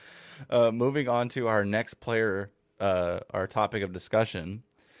 Moving on to our next player, our topic of discussion,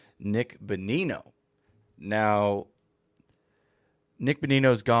 Nick Bonino. Now, Nick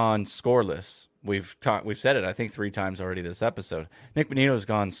Bonino's gone scoreless. We've said it, I think, 3 times already this episode. Nick Bonino's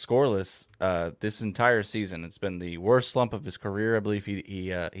gone scoreless this entire season. It's been the worst slump of his career. I believe he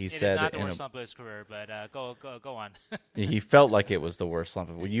said. It is not the worst slump of his career, but go on. He felt like it was the worst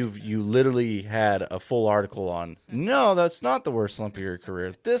slump of. You literally had a full article on. No, that's not the worst slump of your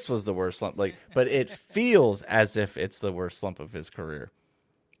career. This was the worst slump. But it feels as if it's the worst slump of his career.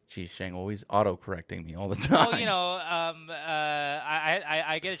 Geez, Shang always auto-correcting me all the time. Well,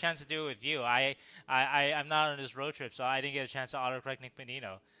 I get a chance to do it with you. I'm not on this road trip, so I didn't get a chance to auto-correct Nick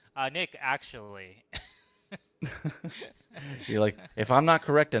Bonino. Nick, actually. You're like, if I'm not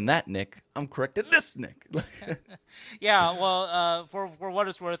correcting that Nick, I'm correcting this Nick. Yeah, well, for what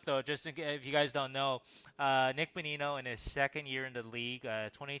it's worth, though, just if you guys don't know, Nick Bonino in his second year in the league,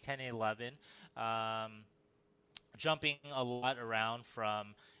 2010-11, jumping a lot around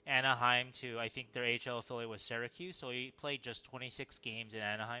from Anaheim to, I think their AHL affiliate was Syracuse, so he played just 26 games in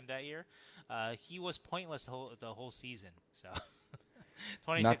Anaheim that year. He was pointless the whole season. So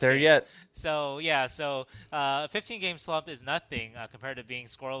 26 not there games. yet. So yeah, 15-game slump is nothing compared to being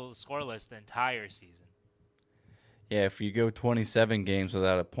scoreless the entire season. Yeah, if you go 27 games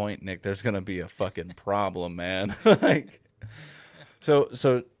without a point, Nick, there's gonna be a fucking problem, man.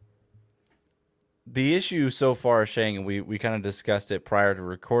 So. The issue so far, Shang, and we kind of discussed it prior to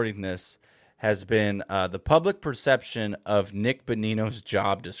recording this, has been the public perception of Nick Bonino's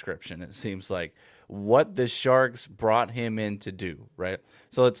job description. It seems like what the Sharks brought him in to do, right?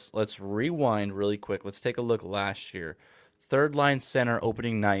 So let's rewind really quick. Let's take a look last year. Third line center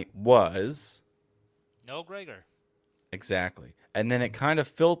opening night was no Gregor. Exactly. And then it kind of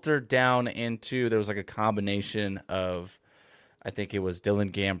filtered down into, there was like a combination of, I think it was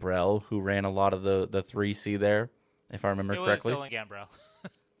Dylan Gambrell who ran a lot of the 3C there, if I remember correctly. It was Dylan Gambrell.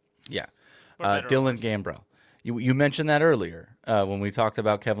 Yeah. Dylan Gambrell. You mentioned that earlier when we talked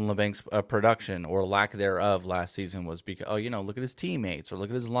about Kevin LeBanc's production or lack thereof last season was because, look at his teammates or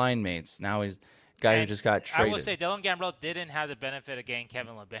look at his line mates. Now he's a guy who just got traded. I will say Dylan Gambrell didn't have the benefit of getting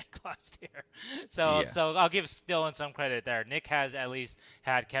Kevin LeBanc last year. So I'll give Dylan some credit there. Nick has at least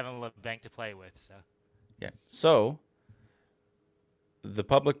had Kevin LeBanc to play with. So. Yeah. So the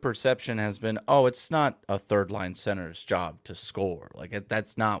public perception has been, it's not a third-line center's job to score. Like,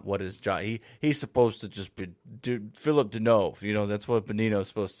 that's not what his job. He's supposed to just be Philip Deneau. That's what Bonino's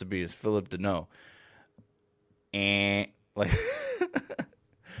supposed to be, is Philip Deneau. And,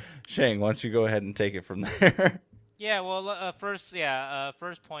 Shane, why don't you go ahead and take it from there? Yeah, well, first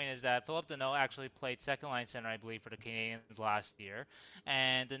point is that Philip Deneau actually played second-line center, I believe, for the Canadiens last year.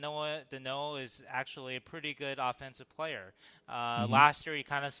 And Deneau is actually a pretty good offensive player. Last year, he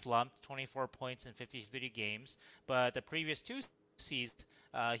kind of slumped, 24 points in 53 games. But the previous 2 seasons,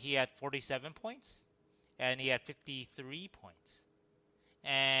 he had 47 points, and he had 53 points.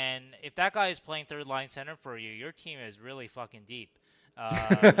 And if that guy is playing third-line center for you, your team is really fucking deep.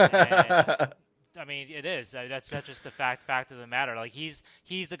 I mean, it is. That's just the fact of the matter. Like he's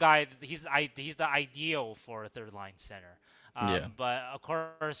the guy. He's the ideal for a third line center. But of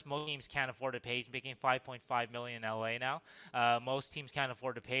course, most teams can't afford to pay. He's making $5.5 million in LA now. Most teams can't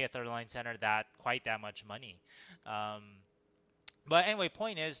afford to pay a third line center quite that much money. But anyway,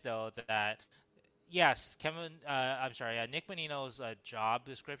 point is though that yes, Nick Bonino's job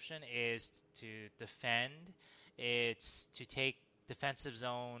description is to defend. It's to take defensive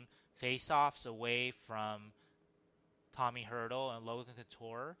zone face-offs away from Tommy Hurdle and Logan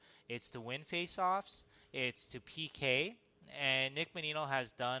Couture. It's to win face-offs. It's to PK. and Nick Bonino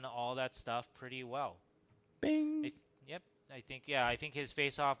has done all that stuff pretty well. Bing. Yep. I think his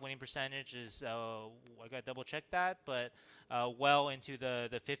face-off winning percentage is, I got to double check that, but well into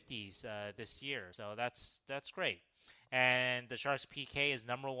the 50s this year. So that's great. And the Sharks PK is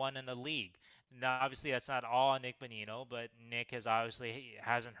number 1 in the league. Now, obviously, that's not all on Nick Bonino, but Nick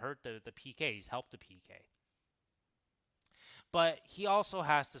hasn't hurt the PK. He's helped the PK. But he also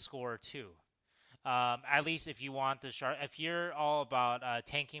has to score too. At least if you want if you're all about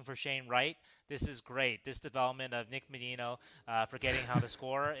tanking for Shane Wright, this is great. This development of Nick Bonino forgetting how to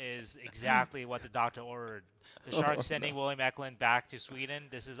score is exactly what the doctor ordered. The Sharks sending William Eklund back to Sweden.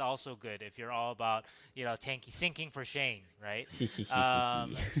 This is also good if you're all about sinking for Shane, right?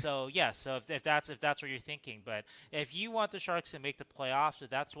 So if that's what you're thinking, but if you want the Sharks to make the playoffs, if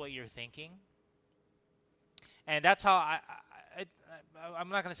that's what you're thinking, and that's how I'm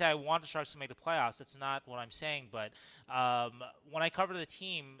not going to say I want the Sharks to make the playoffs. That's not what I'm saying. But when I cover the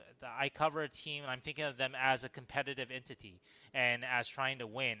team, I cover a team, and I'm thinking of them as a competitive entity and as trying to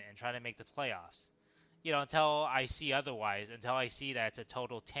win and trying to make the playoffs. Until I see otherwise, until I see that it's a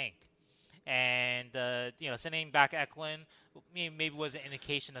total tank. And, sending back Eklund maybe was an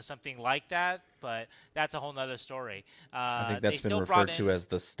indication of something like that, but that's a whole other story. I think that's been referred to as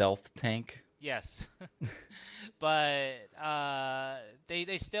the stealth tank. Yes, but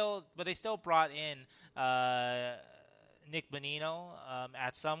they still brought in Nick Bonino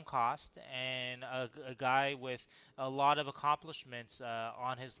at some cost, and a guy with a lot of accomplishments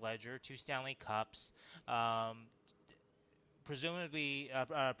on his ledger, 2 Stanley Cups, presumptively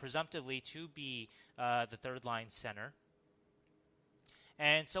to be the third line center.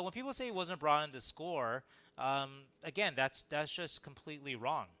 And so when people say he wasn't brought in to score, again, that's just completely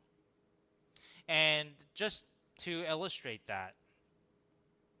wrong. And just to illustrate that,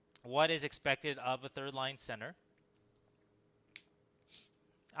 what is expected of a third-line center?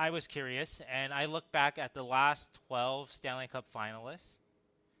 I was curious, and I looked back at the last 12 Stanley Cup finalists,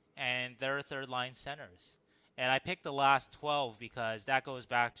 and their third-line centers. And I picked the last 12 because that goes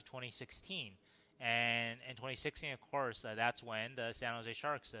back to 2016. And in 2016, of course, that's when the San Jose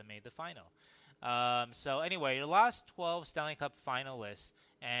Sharks made the final. So anyway, your last 12 Stanley Cup finalists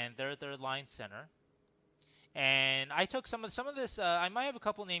and their third-line center. And I took some of this. I might have a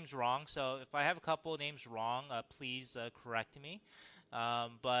couple names wrong, so if I have a couple names wrong, please correct me.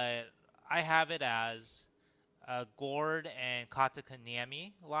 But I have it as Gord and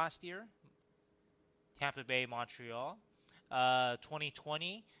Kotkaniemi last year, Tampa Bay, Montreal.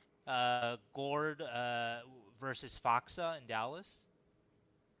 2020, Gord versus Faksa in Dallas.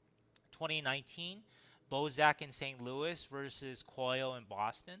 2019, Bozak in St. Louis versus Coyle in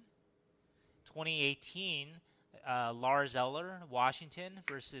Boston. 2018, Lars Eller, Washington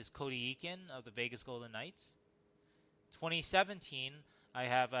versus Cody Eakin of the Vegas Golden Knights. 2017, I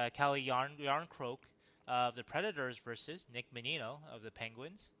have Kalle Jarnkrok of the Predators versus Nick Bonino of the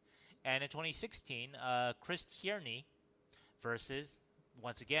Penguins. And in 2016, Chris Tierney versus,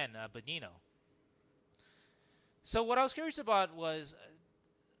 once again, Bonino. So what I was curious about was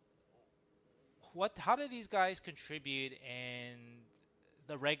how did these guys contribute in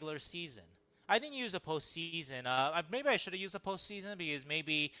the regular season? I didn't use the postseason. Maybe I should have used the postseason because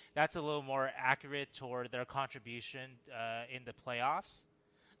maybe that's a little more accurate toward their contribution in the playoffs.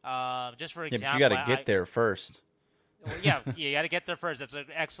 Just for example, but you got to get there first. Well, yeah, you got to get there first. That's an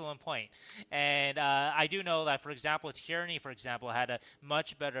excellent point. And I do know that, for example, Tierney, had a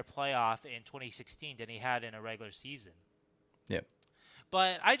much better playoff in 2016 than he had in a regular season. Yep.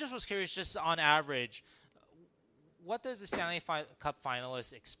 But I just was curious, just on average, what does the Stanley Cup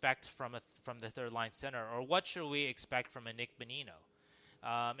finalist expect from the third line center, or what should we expect from a Nick Bonino?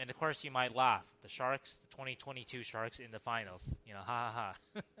 And of course, you might laugh. The Sharks, the 2022 Sharks in the finals. Ha ha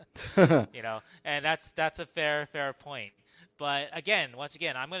ha. And that's a fair point. But once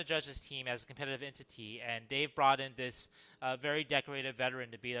again, I'm going to judge this team as a competitive entity, and they've brought in this very decorated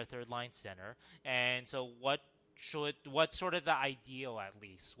veteran to be their third line center. And so, what's sort of the ideal, at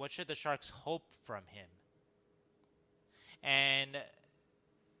least? What should the Sharks hope from him? And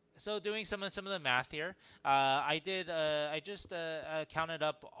so doing some of the math here, I just counted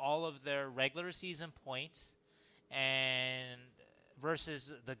up all of their regular season points and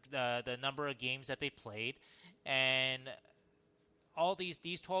versus the number of games that they played, and all these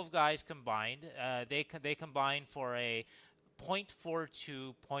 12 guys combined, they combine for a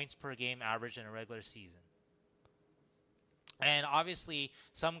 .42 points per game average in a regular season. And obviously,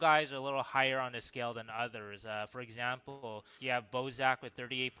 some guys are a little higher on the scale than others. For example, you have Bozak with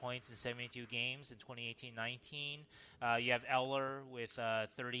 38 points in 72 games in 2018-19. You have Eller with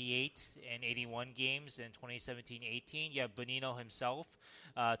 38 in 81 games in 2017-18. You have Bonino himself,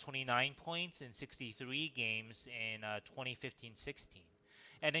 29 points in 63 games in 2015-16.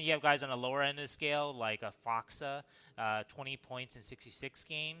 And then you have guys on the lower end of the scale, like Foxa, 20 points in 66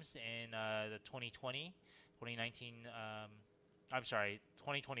 games in the 2019. I'm sorry,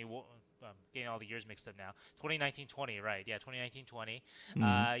 2020. Getting all the years mixed up now. 2019-20, right? Yeah,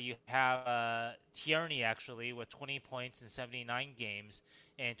 2019-20. You have Tierney actually with 20 points in 79 games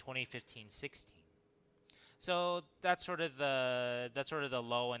in 2015-16. So that's sort of the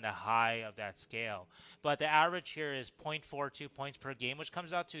low and the high of that scale. But the average here is 0.42 points per game, which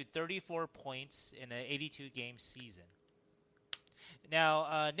comes out to 34 points in an 82 game season.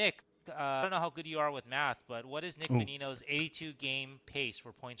 Now, Nick, I don't know how good you are with math, but what is Nick Bonino's 82 game pace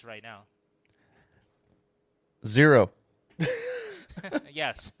for points right now? 0.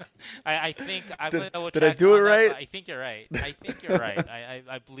 Yes, I think I'm going to double check. Did I do it right? I think you're right.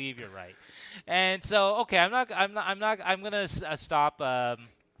 I believe you're right. And so, okay, I'm going to stop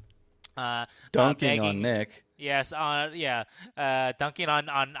Dunking begging. on Nick. Yes, dunking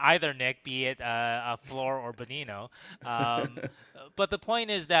on either Nick, be it Floor or Bonino. But the point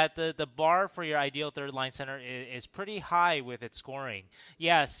is that the bar for your ideal third line center is pretty high with its scoring.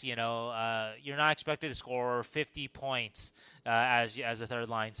 Yes, you're not expected to score 50 points as a third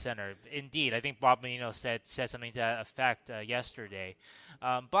line center. Indeed, I think Bob Bonino said something to that effect yesterday.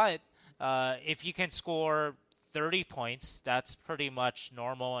 But if you can score 30 points, that's pretty much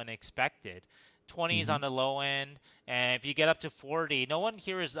normal and expected. 20 is on the low end, and if you get up to 40, no one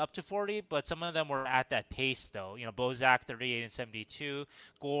here is up to 40, but some of them were at that pace though. Bozak 38 and 72,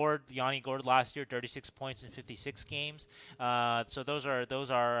 Yanni Gord last year 36 points in 56 games. So those are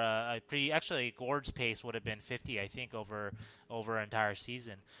pretty. Actually, Gord's pace would have been 50, I think, over an entire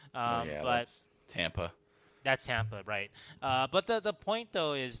season. But that's Tampa. That's Tampa, right? But the point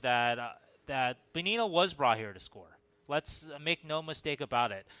though is that Bonino was brought here to score. Let's make no mistake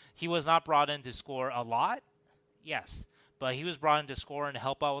about it. He was not brought in to score a lot, yes, but he was brought in to score and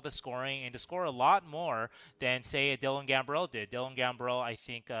help out with the scoring and to score a lot more than, say, Dylan Gambrell did. Dylan Gambrell, I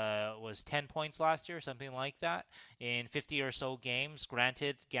think, was 10 points last year, something like that, in 50 or so games.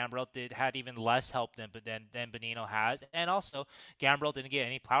 Granted, Gambrell had even less help than Bonino has, and also Gambrell didn't get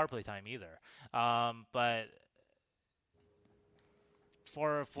any power play time either. But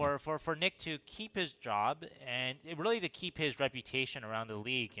for Nick to keep his job and really to keep his reputation around the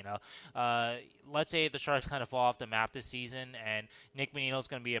league, let's say the Sharks kind of fall off the map this season and Nick Bonino is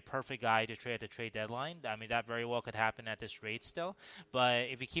going to be a perfect guy to trade at the trade deadline. I mean, that very well could happen at this rate still. But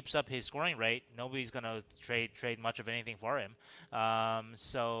if he keeps up his scoring rate, nobody's going to trade much of anything for him.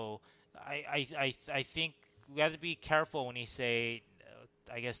 So I think we have to be careful when you say,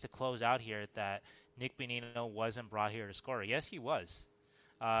 I guess to close out here, that Nick Bonino wasn't brought here to score. Yes, he was.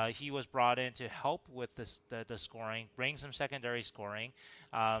 He was brought in to help with the scoring, bring some secondary scoring,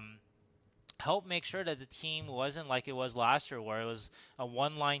 help make sure that the team wasn't like it was last year, where it was a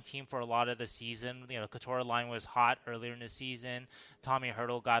one-line team for a lot of the season. Couture line was hot earlier in the season. Tommy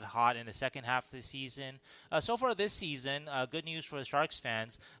Hertl got hot in the second half of the season. So far this season, good news for the Sharks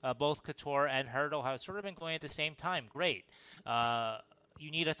fans. Both Couture and Hertl have sort of been going at the same time. Great. You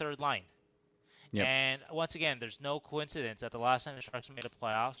need a third line. Yep. And once again, there's no coincidence that the last time the Sharks made the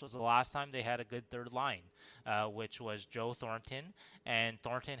playoffs was the last time they had a good third line, which was Joe Thornton. And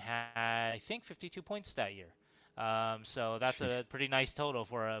Thornton had, I think, 52 points that year. So that's a pretty nice total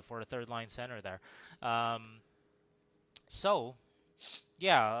for a third line center there.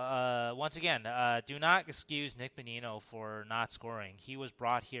 Once again, do not excuse Nick Bonino for not scoring. He was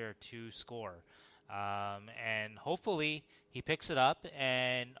brought here to score. And hopefully he picks it up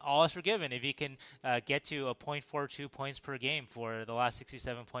and all is forgiven if he can get to a 0.42 points per game for the last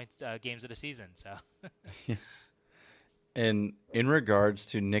 67 games of the season. So, And in regards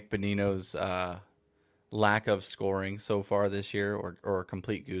to Nick Bonino's lack of scoring so far this year, or a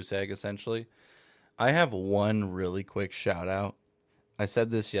complete goose egg essentially, I have one really quick shout out. I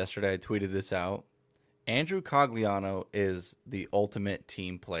said this yesterday. I tweeted this out. Andrew Cogliano is the ultimate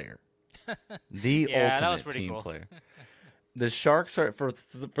team player. The ultimate team player. The Sharks are, for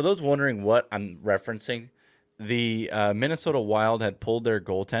those wondering what I'm referencing, the Minnesota Wild had pulled their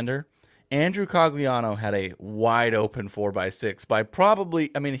goaltender, Andrew Cogliano had a wide open 4x6 by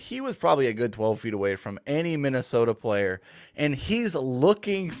probably, he was probably a good 12 feet away from any Minnesota player. And he's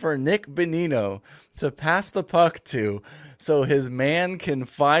looking for Nick Bonino to pass the puck to so his man can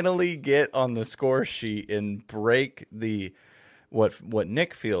finally get on the score sheet and break the what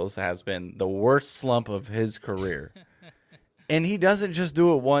Nick feels has been the worst slump of his career. And he doesn't just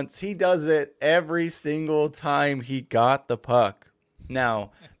do it once. He does it every single time he got the puck.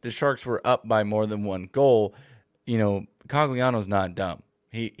 Now, the Sharks were up by more than one goal. Cogliano's not dumb.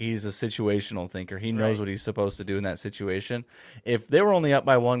 He's a situational thinker. He knows what he's supposed to do in that situation. If they were only up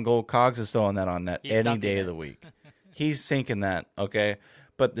by one goal, Cogs is throwing that on net any day of the week. He's sinking that, okay?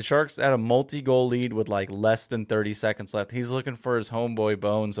 But the Sharks had a multi-goal lead with like less than 30 seconds left. He's looking for his homeboy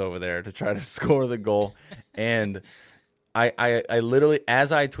Bones over there to try to score the goal. And I literally,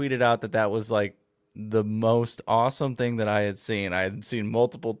 as I tweeted out that was like the most awesome thing that I had seen. I had seen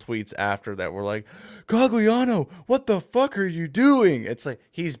multiple tweets after that were like, Cogliano, what the fuck are you doing? It's like,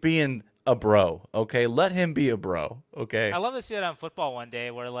 he's being a bro, okay? Let him be a bro, okay? I love to see that on football one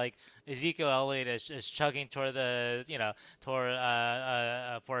day where, like, Ezekiel Elliott is chugging toward for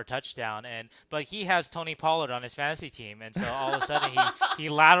a touchdown, but he has Tony Pollard on his fantasy team, and so all of a sudden he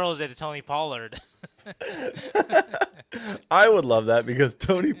laterals it to Tony Pollard. I would love that because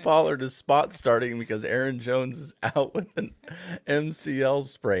Tony Pollard is spot starting because Aaron Jones is out with an MCL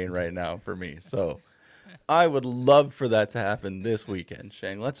sprain right now for me. So I would love for that to happen this weekend,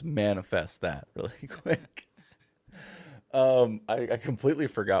 Shane. Let's manifest that really quick. I completely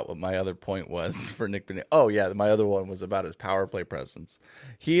forgot what my other point was for Nick Bonino. Oh, yeah, my other one was about his power play presence.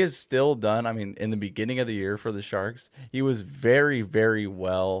 He is still done. In the beginning of the year for the Sharks, he was very, very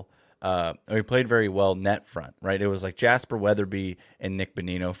well. He played very well net front, right? It was like Jasper Weatherby and Nick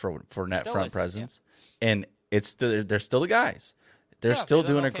Bonino for net still front is, presence, yeah. And they're still the guys. They're still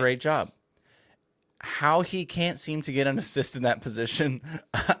doing a great job. How he can't seem to get an assist in that position,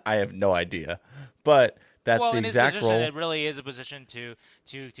 I have no idea. But that's the exact role. role. It really is a position to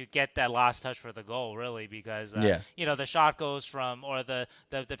get that last touch for the goal, really, because the shot goes from, or the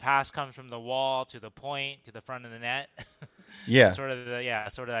pass comes from the wall to the point to the front of the net. Yeah, sort of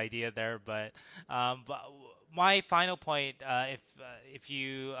the idea there. But my final point, if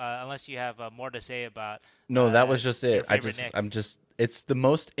you unless you have more to say about that was just it. Nick. It's the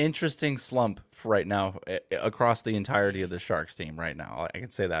most interesting slump right now across the entirety of the Sharks team right now. I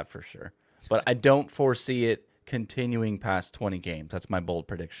can say that for sure. But I don't foresee it continuing past 20 games. That's my bold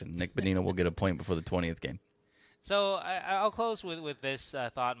prediction. Nick Bonino will get a point before the 20th game. So I'll close with this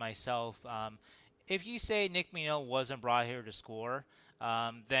thought myself. If you say Nick Bonino wasn't brought here to score,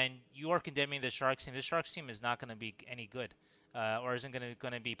 then you are condemning the Sharks team. The Sharks team is not going to be any good. Or isn't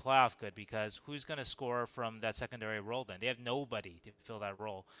going to be playoff good, because who's going to score from that secondary role then? They have nobody to fill that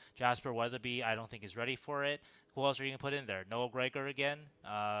role. Jasper Weatherby, I don't think, is ready for it. Who else are you going to put in there? Noah Gregor again?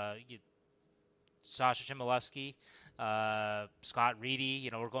 Sasha Chmielewski, Scott Reedy.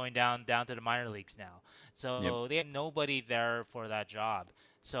 We're going down to the minor leagues now. So They have nobody there for that job.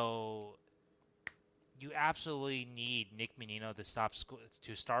 So you absolutely need Nick Bonino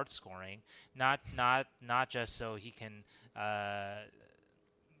to start scoring, not just so he can,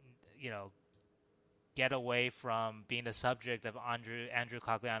 get away from being the subject of Andrew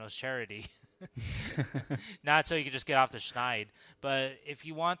Cogliano's charity. Not so you can just get off the schneid. But if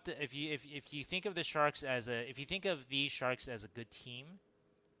you want, if you think of the Sharks if you think of these Sharks as a good team,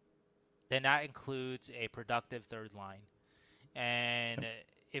 then that includes a productive third line. And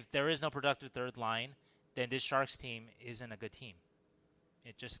if there is no productive third line, then this Sharks team isn't a good team.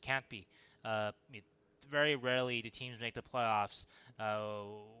 It just can't be. Very rarely do teams make the playoffs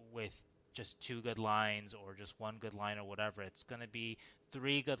with just two good lines or just one good line or whatever. It's going to be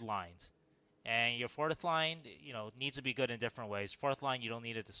three good lines. And your fourth line, needs to be good in different ways. Fourth line, you don't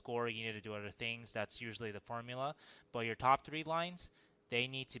need it to score. You need to do other things. That's usually the formula. But your top three lines, they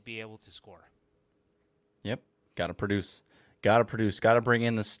need to be able to score. Yep. Got to produce. Got to bring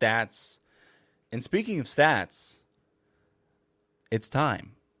in the stats. And speaking of stats, it's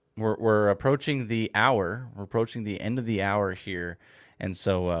time. We're approaching the hour. We're approaching the end of the hour here. And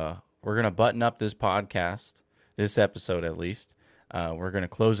so we're going to button up this podcast, this episode at least. We're going to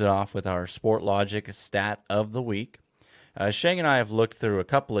close it off with our Sport Logic stat of the week. Sheng and I have looked through a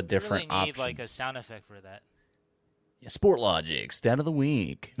couple of different options. You really need like a sound effect for that. Yeah, Sport Logic stat of the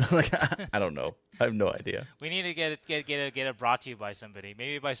week. I don't know. I have no idea. We need to get it brought to you by somebody,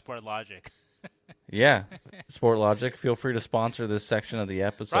 maybe by Sport Logic. Yeah, Sport Logic. Feel free to sponsor this section of the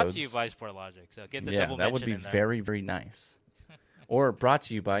episodes. Brought to you by Sport Logic. So get the double mention in there. That would be very, very nice. Or brought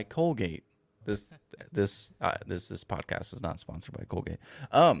to you by Colgate. This podcast is not sponsored by Colgate.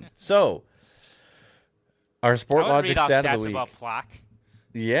 So our Sport Logic stat of the week. About plaque.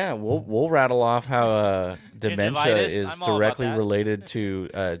 Yeah, we'll rattle off how dementia is directly related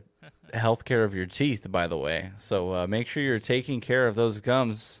to health care of your teeth, by the way. So make sure you're taking care of those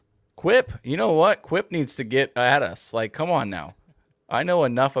gums. Quip, you know what? Quip needs to get at us. Like, come on now. I know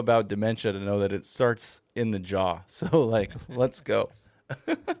enough about dementia to know that it starts in the jaw. So, like, let's go.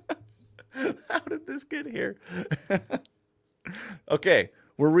 How did this get here? Okay,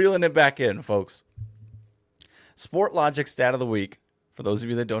 we're reeling it back in, folks. Sport Logic stat of the week. For those of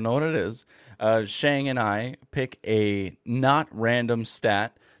you that don't know what it is, Shang and I pick a not random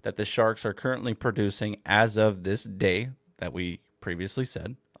stat that the Sharks are currently producing as of this day that we previously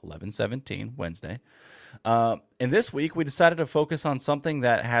said, 11/17, Wednesday. And this week we decided to focus on something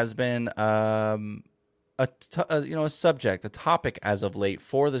that has been a subject, a topic as of late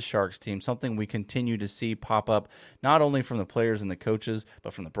for the Sharks team, something we continue to see pop up not only from the players and the coaches,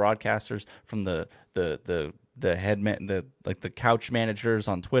 but from the broadcasters, from the headman, the couch managers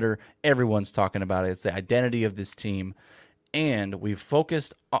on Twitter. Everyone's talking about it. It's the identity of this team, and we've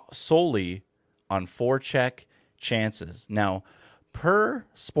focused solely on forecheck chances. Now, per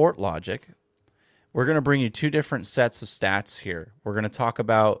Sport Logic, we're going to bring you two different sets of stats here. We're going to talk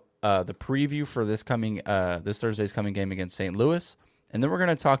about the preview for this Thursday's coming game against St. Louis, and then we're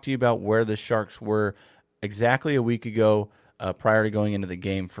going to talk to you about where the Sharks were exactly a week ago prior to going into the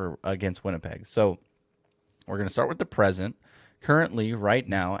game against Winnipeg. So we're going to start with the present. Currently, right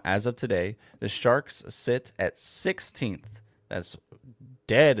now, as of today, the Sharks sit at 16th. That's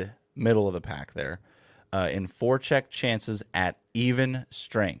dead middle of the pack there in forecheck chances at even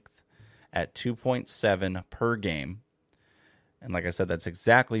strength at 2.7 per game. And like I said, that's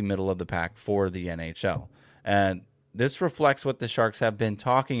exactly middle of the pack for the NHL. And this reflects what the Sharks have been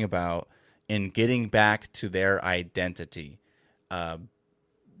talking about in getting back to their identity,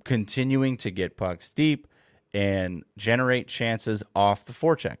 continuing to get pucks deep and generate chances off the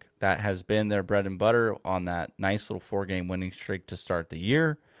forecheck. That has been their bread and butter on that nice little 4-game winning streak to start the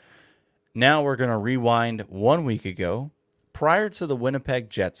year. Now we're going to rewind 1 week ago. Prior to the Winnipeg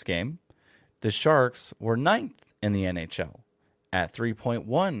Jets game, the Sharks were 9th in the NHL at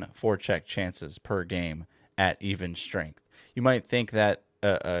 3.1 forecheck chances per game at even strength. You might think that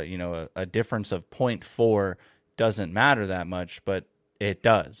a difference of 0.4 doesn't matter that much, but it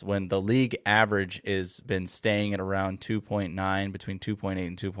does. When the league average has been staying at around 2.9, between 2.8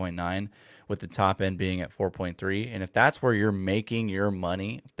 and 2.9, with the top end being at 4.3. And if that's where you're making your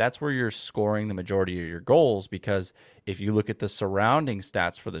money, if that's where you're scoring the majority of your goals, because if you look at the surrounding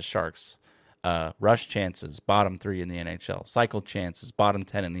stats for the Sharks, rush chances, bottom 3 in the NHL, cycle chances, bottom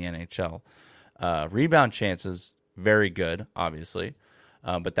 10 in the NHL, rebound chances, very good, obviously,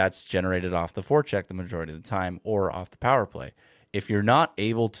 but that's generated off the forecheck the majority of the time or off the power play. If you're not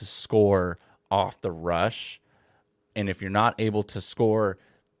able to score off the rush, and if you're not able to score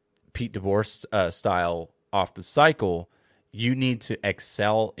Pete DeBoer style off the cycle, you need to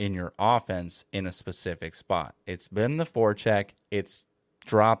excel in your offense in a specific spot. It's been the forecheck. It's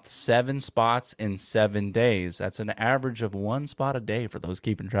dropped 7 spots in 7 days. That's an average of 1 spot a day for those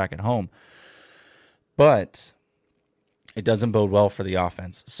keeping track at home. But it doesn't bode well for the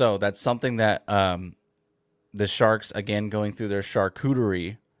offense. So that's something that the Sharks, again, going through their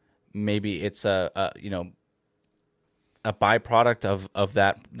charcuterie, maybe it's a byproduct of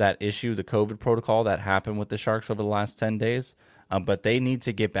that issue, the COVID protocol that happened with the Sharks over the last 10 days. But they need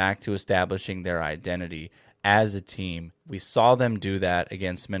to get back to establishing their identity as a team. We saw them do that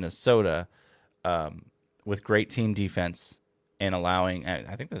against Minnesota with great team defense and allowing.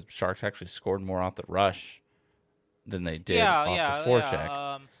 I think the Sharks actually scored more off the rush than they did off the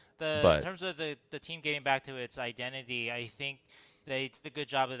forecheck. In terms of the team getting back to its identity, I think they did a good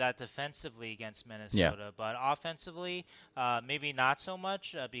job of that defensively against Minnesota. Yeah. But offensively, maybe not so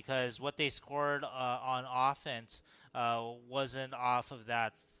much because what they scored on offense wasn't off of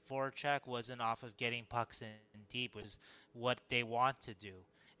that forecheck, wasn't off of getting pucks in deep, which is what they want to do.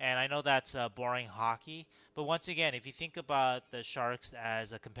 And I know that's boring hockey, but once again, if you think about the Sharks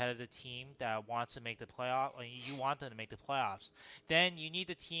as a competitive team that wants to make the playoff, or you want them to make the playoffs, then you need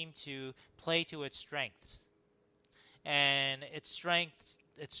the team to play to its strengths. And its strength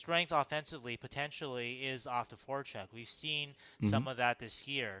offensively potentially is off the forecheck. We've seen some of that this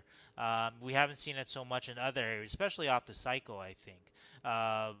year. We haven't seen it so much in other areas, especially off the cycle, I think.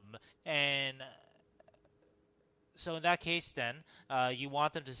 So in that case, then you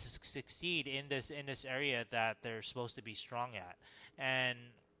want them to succeed in this area that they're supposed to be strong at, and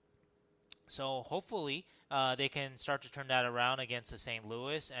So hopefully they can start to turn that around against the St.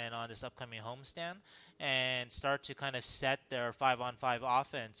 Louis and on this upcoming homestand, and start to kind of set their 5-on-5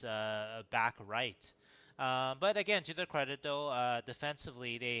 offense back right. But again, to their credit, though,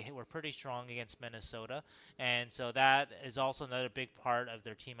 defensively they were pretty strong against Minnesota, and so that is also another big part of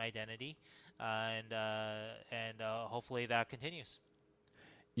their team identity, and hopefully that continues.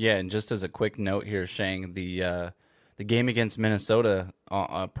 Yeah, and just as a quick note here, Shang, the game against Minnesota,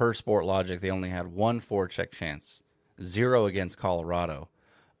 per Sport Logic, they only had one forecheck chance, 0 against Colorado.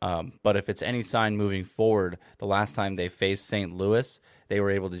 But if it's any sign moving forward, the last time they faced St. Louis, they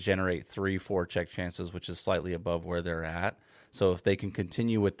were able to generate 3 forecheck chances, which is slightly above where they're at. So if they can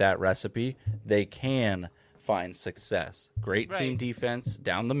continue with that recipe, they can find success. Great team Right. defense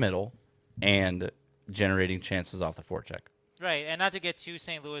down the middle and generating chances off the forecheck. Right, and not to get too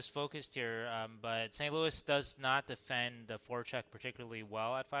St. Louis focused here, but St. Louis does not defend the forecheck particularly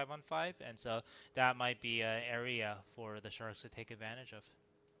well at 5-on-5, and so that might be an area for the Sharks to take advantage of.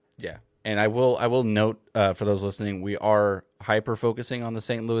 Yeah, and I will note for those listening, we are hyper focusing on the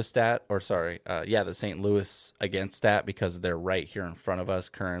St. Louis stat, the St. Louis against stat because they're right here in front of us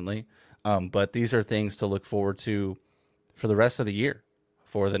currently. But these are things to look forward to for the rest of the year,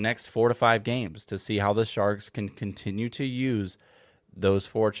 for the next 4 to 5 games, to see how the Sharks can continue to use those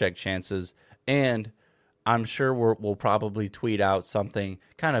forecheck chances. And I'm sure we'll probably tweet out something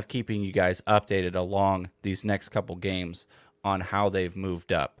kind of keeping you guys updated along these next couple games on how they've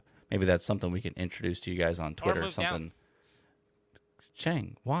moved up. Maybe that's something we can introduce to you guys on Twitter or something. Down.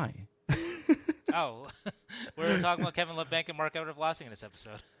 Chang, why? Oh, we're talking about Kevin LeBanc and Mark-Edward Vlasic in this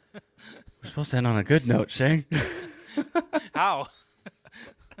episode. We're supposed to end on a good note, Shang. How?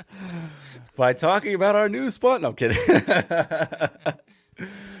 By talking about our new spot. No, I'm kidding.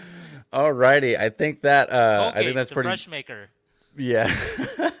 Alrighty, I think that Colgate, I think that's the pretty. fresh maker. Yeah.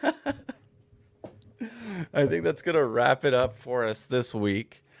 I think that's gonna wrap it up for us this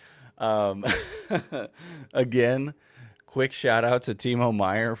week. Again, quick shout out to Timo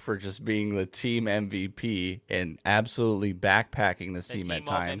Meyer for just being the team MVP and absolutely backpacking this team at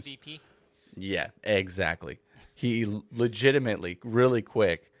times. MVP? Yeah, exactly. He legitimately, really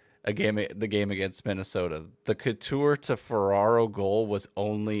quick, the game against Minnesota, the Couture to Ferraro goal was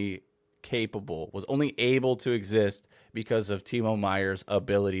only able to exist because of Timo Meyer's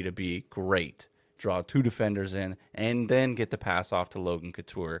ability to be great, draw 2 defenders in, and then get the pass off to Logan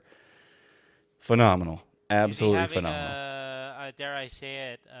Couture. Phenomenal, absolutely phenomenal. Dare I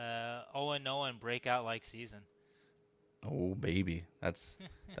say it, 0-0 breakout-like season. Oh baby, that's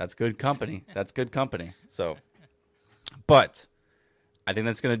good company. That's good company. So, but I think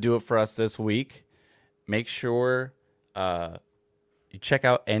that's going to do it for us this week. Make sure you check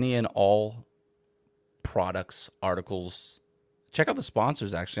out any and all products, articles. Check out the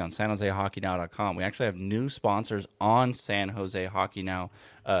sponsors actually on SanJoseHockeyNow.com. We actually have new sponsors on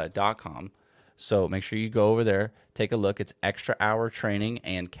SanJoseHockeyNow.com. So make sure you go over there, take a look. It's Extra Hour Training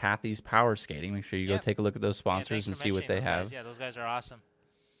and Kathy's Power Skating. Make sure you go take a look at those sponsors and see what they have. Guys. Yeah, those guys are awesome.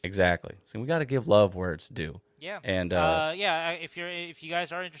 Exactly. So we got to give love where it's due. Yeah. And if you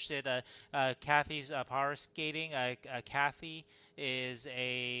guys are interested, Kathy's Power Skating. Kathy is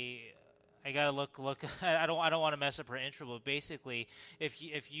a. I gotta look. I don't want to mess up her intro, but basically,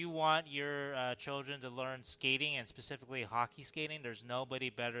 if you want your children to learn skating and specifically hockey skating, there's nobody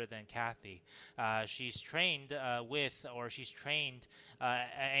better than Kathy. She's trained she's trained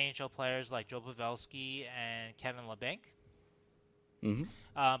NHL players like Joe Pavelski and Kevin LeBanc. Mm-hmm.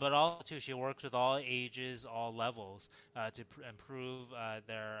 But also, too, she works with all ages, all levels to improve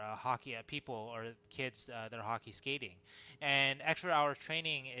their hockey people or kids their hockey skating. And Extra Hours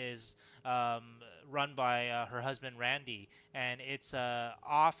Training is run by her husband Randy, and it's a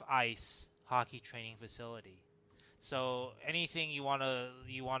off-ice hockey training facility. So anything you wanna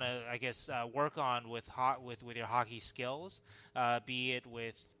I guess work on with your hockey skills, be it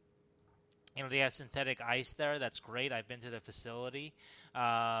with. They have synthetic ice there. That's great. I've been to the facility,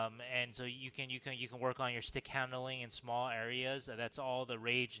 and so you can work on your stick handling in small areas. That's all the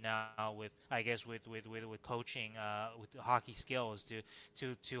rage now with coaching with hockey skills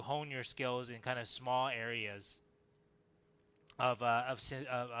to hone your skills in kind of small areas.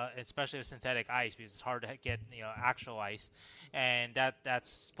 Especially with synthetic ice because it's hard to get actual ice, and that's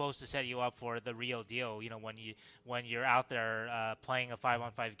supposed to set you up for the real deal. When you're out there playing a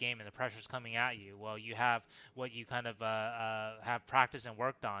 5-on-5 game and the pressure's coming at you, well, you have what you kind of have practiced and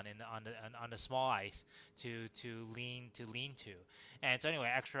worked on on the small ice to lean to. And so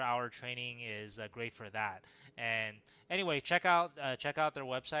anyway, Extra Hour Training is great for that. And anyway, check out their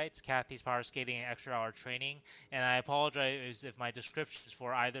websites, Kathy's Power Skating and Extra Hour Training. And I apologize if my descriptions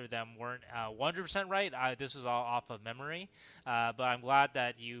for either of them weren't 100% right. This is all off of memory, but I'm glad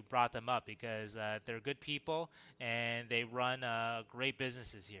that you brought them up because they're good people and they run great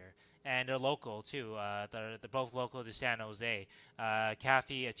businesses here. And they're local too. They're both local to San Jose.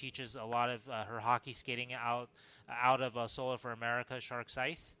 Kathy teaches a lot of her hockey skating out of Solar for America Sharks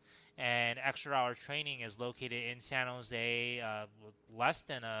Ice, and Extra Hour Training is located in San Jose, less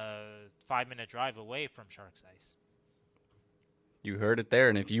than a 5-minute drive away from Sharks Ice. You heard it there.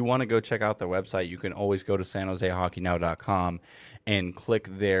 And if you want to go check out their website, you can always go to sanjosehockeynow.com and click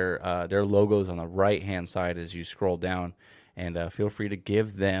their logos on the right-hand side as you scroll down. And feel free to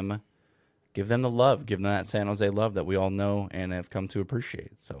give them the love, give them that San Jose love that we all know and have come to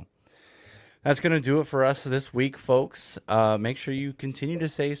appreciate. So that's going to do it for us this week, folks. Make sure you continue to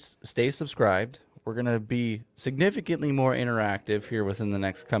stay subscribed. We're going to be significantly more interactive here within the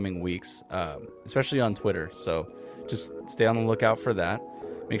next coming weeks, especially on Twitter. So just stay on the lookout for that.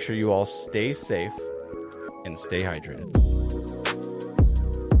 Make sure you all stay safe and stay hydrated.